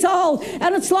 5 years old,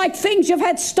 and it's like things you've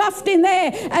had stuffed in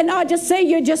there, and I just see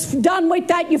you're just done with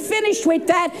that, you're finished with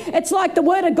that. It's like the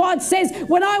Word of God says,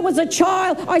 when I was a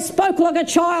child, I spoke like a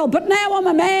child, but now I'm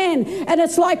a man, and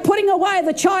it's like putting away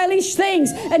the childish things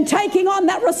and taking on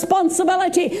that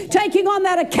responsibility, taking on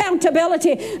that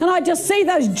accountability. And I just see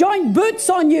those giant boots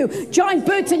on you, giant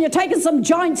boots, and you're taking some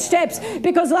giant steps,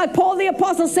 because like Paul the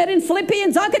Apostle said in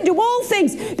Philippians, I can do all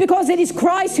things because it is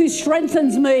Christ who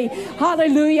strengthens me.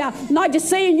 Hallelujah. And I just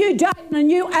see a new day and a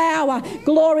new hour.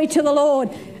 Glory to the Lord.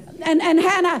 And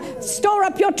Hannah, store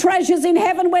up your treasures in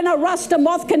heaven when a rust or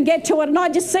moth can get to it. And I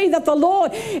just see that the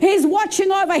Lord is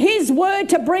watching over His word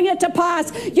to bring it to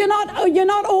pass. You're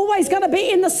not always going to be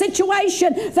in the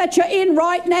situation that you're in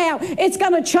right now. It's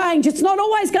going to change. It's not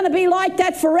always going to be like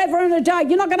that forever and a day.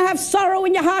 You're not going to have sorrow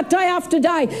in your heart day after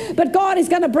day. But God is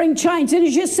going to bring change. And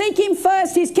as you seek Him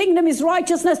first, His kingdom, His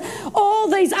righteousness, all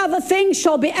these other things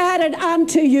shall be added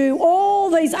unto you. All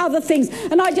these other things.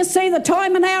 And I just see the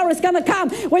time and hour is going to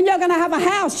come when you're going to have a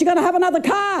house, you're going to have another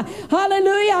car.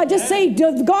 Hallelujah. I just see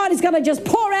God is going to just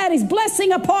pour out His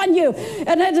blessing upon you.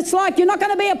 And it's like you're not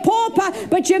going to be a pauper,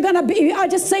 but you're going to be, I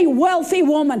just see wealthy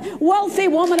woman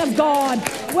of God,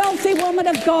 wealthy woman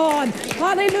of God.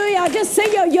 Hallelujah. I just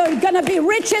see you're going to be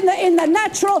rich in the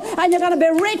natural, and you're going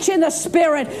to be rich in the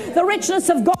spirit, the richness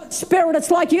of God's spirit.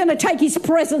 It's like you're going to take His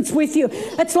presence with you.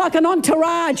 It's like an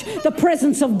entourage, the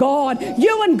presence of God.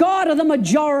 You and God are the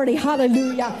majority.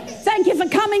 Hallelujah. Thank you for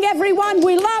coming, everyone.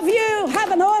 We love you. Have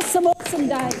an awesome, awesome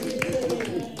day.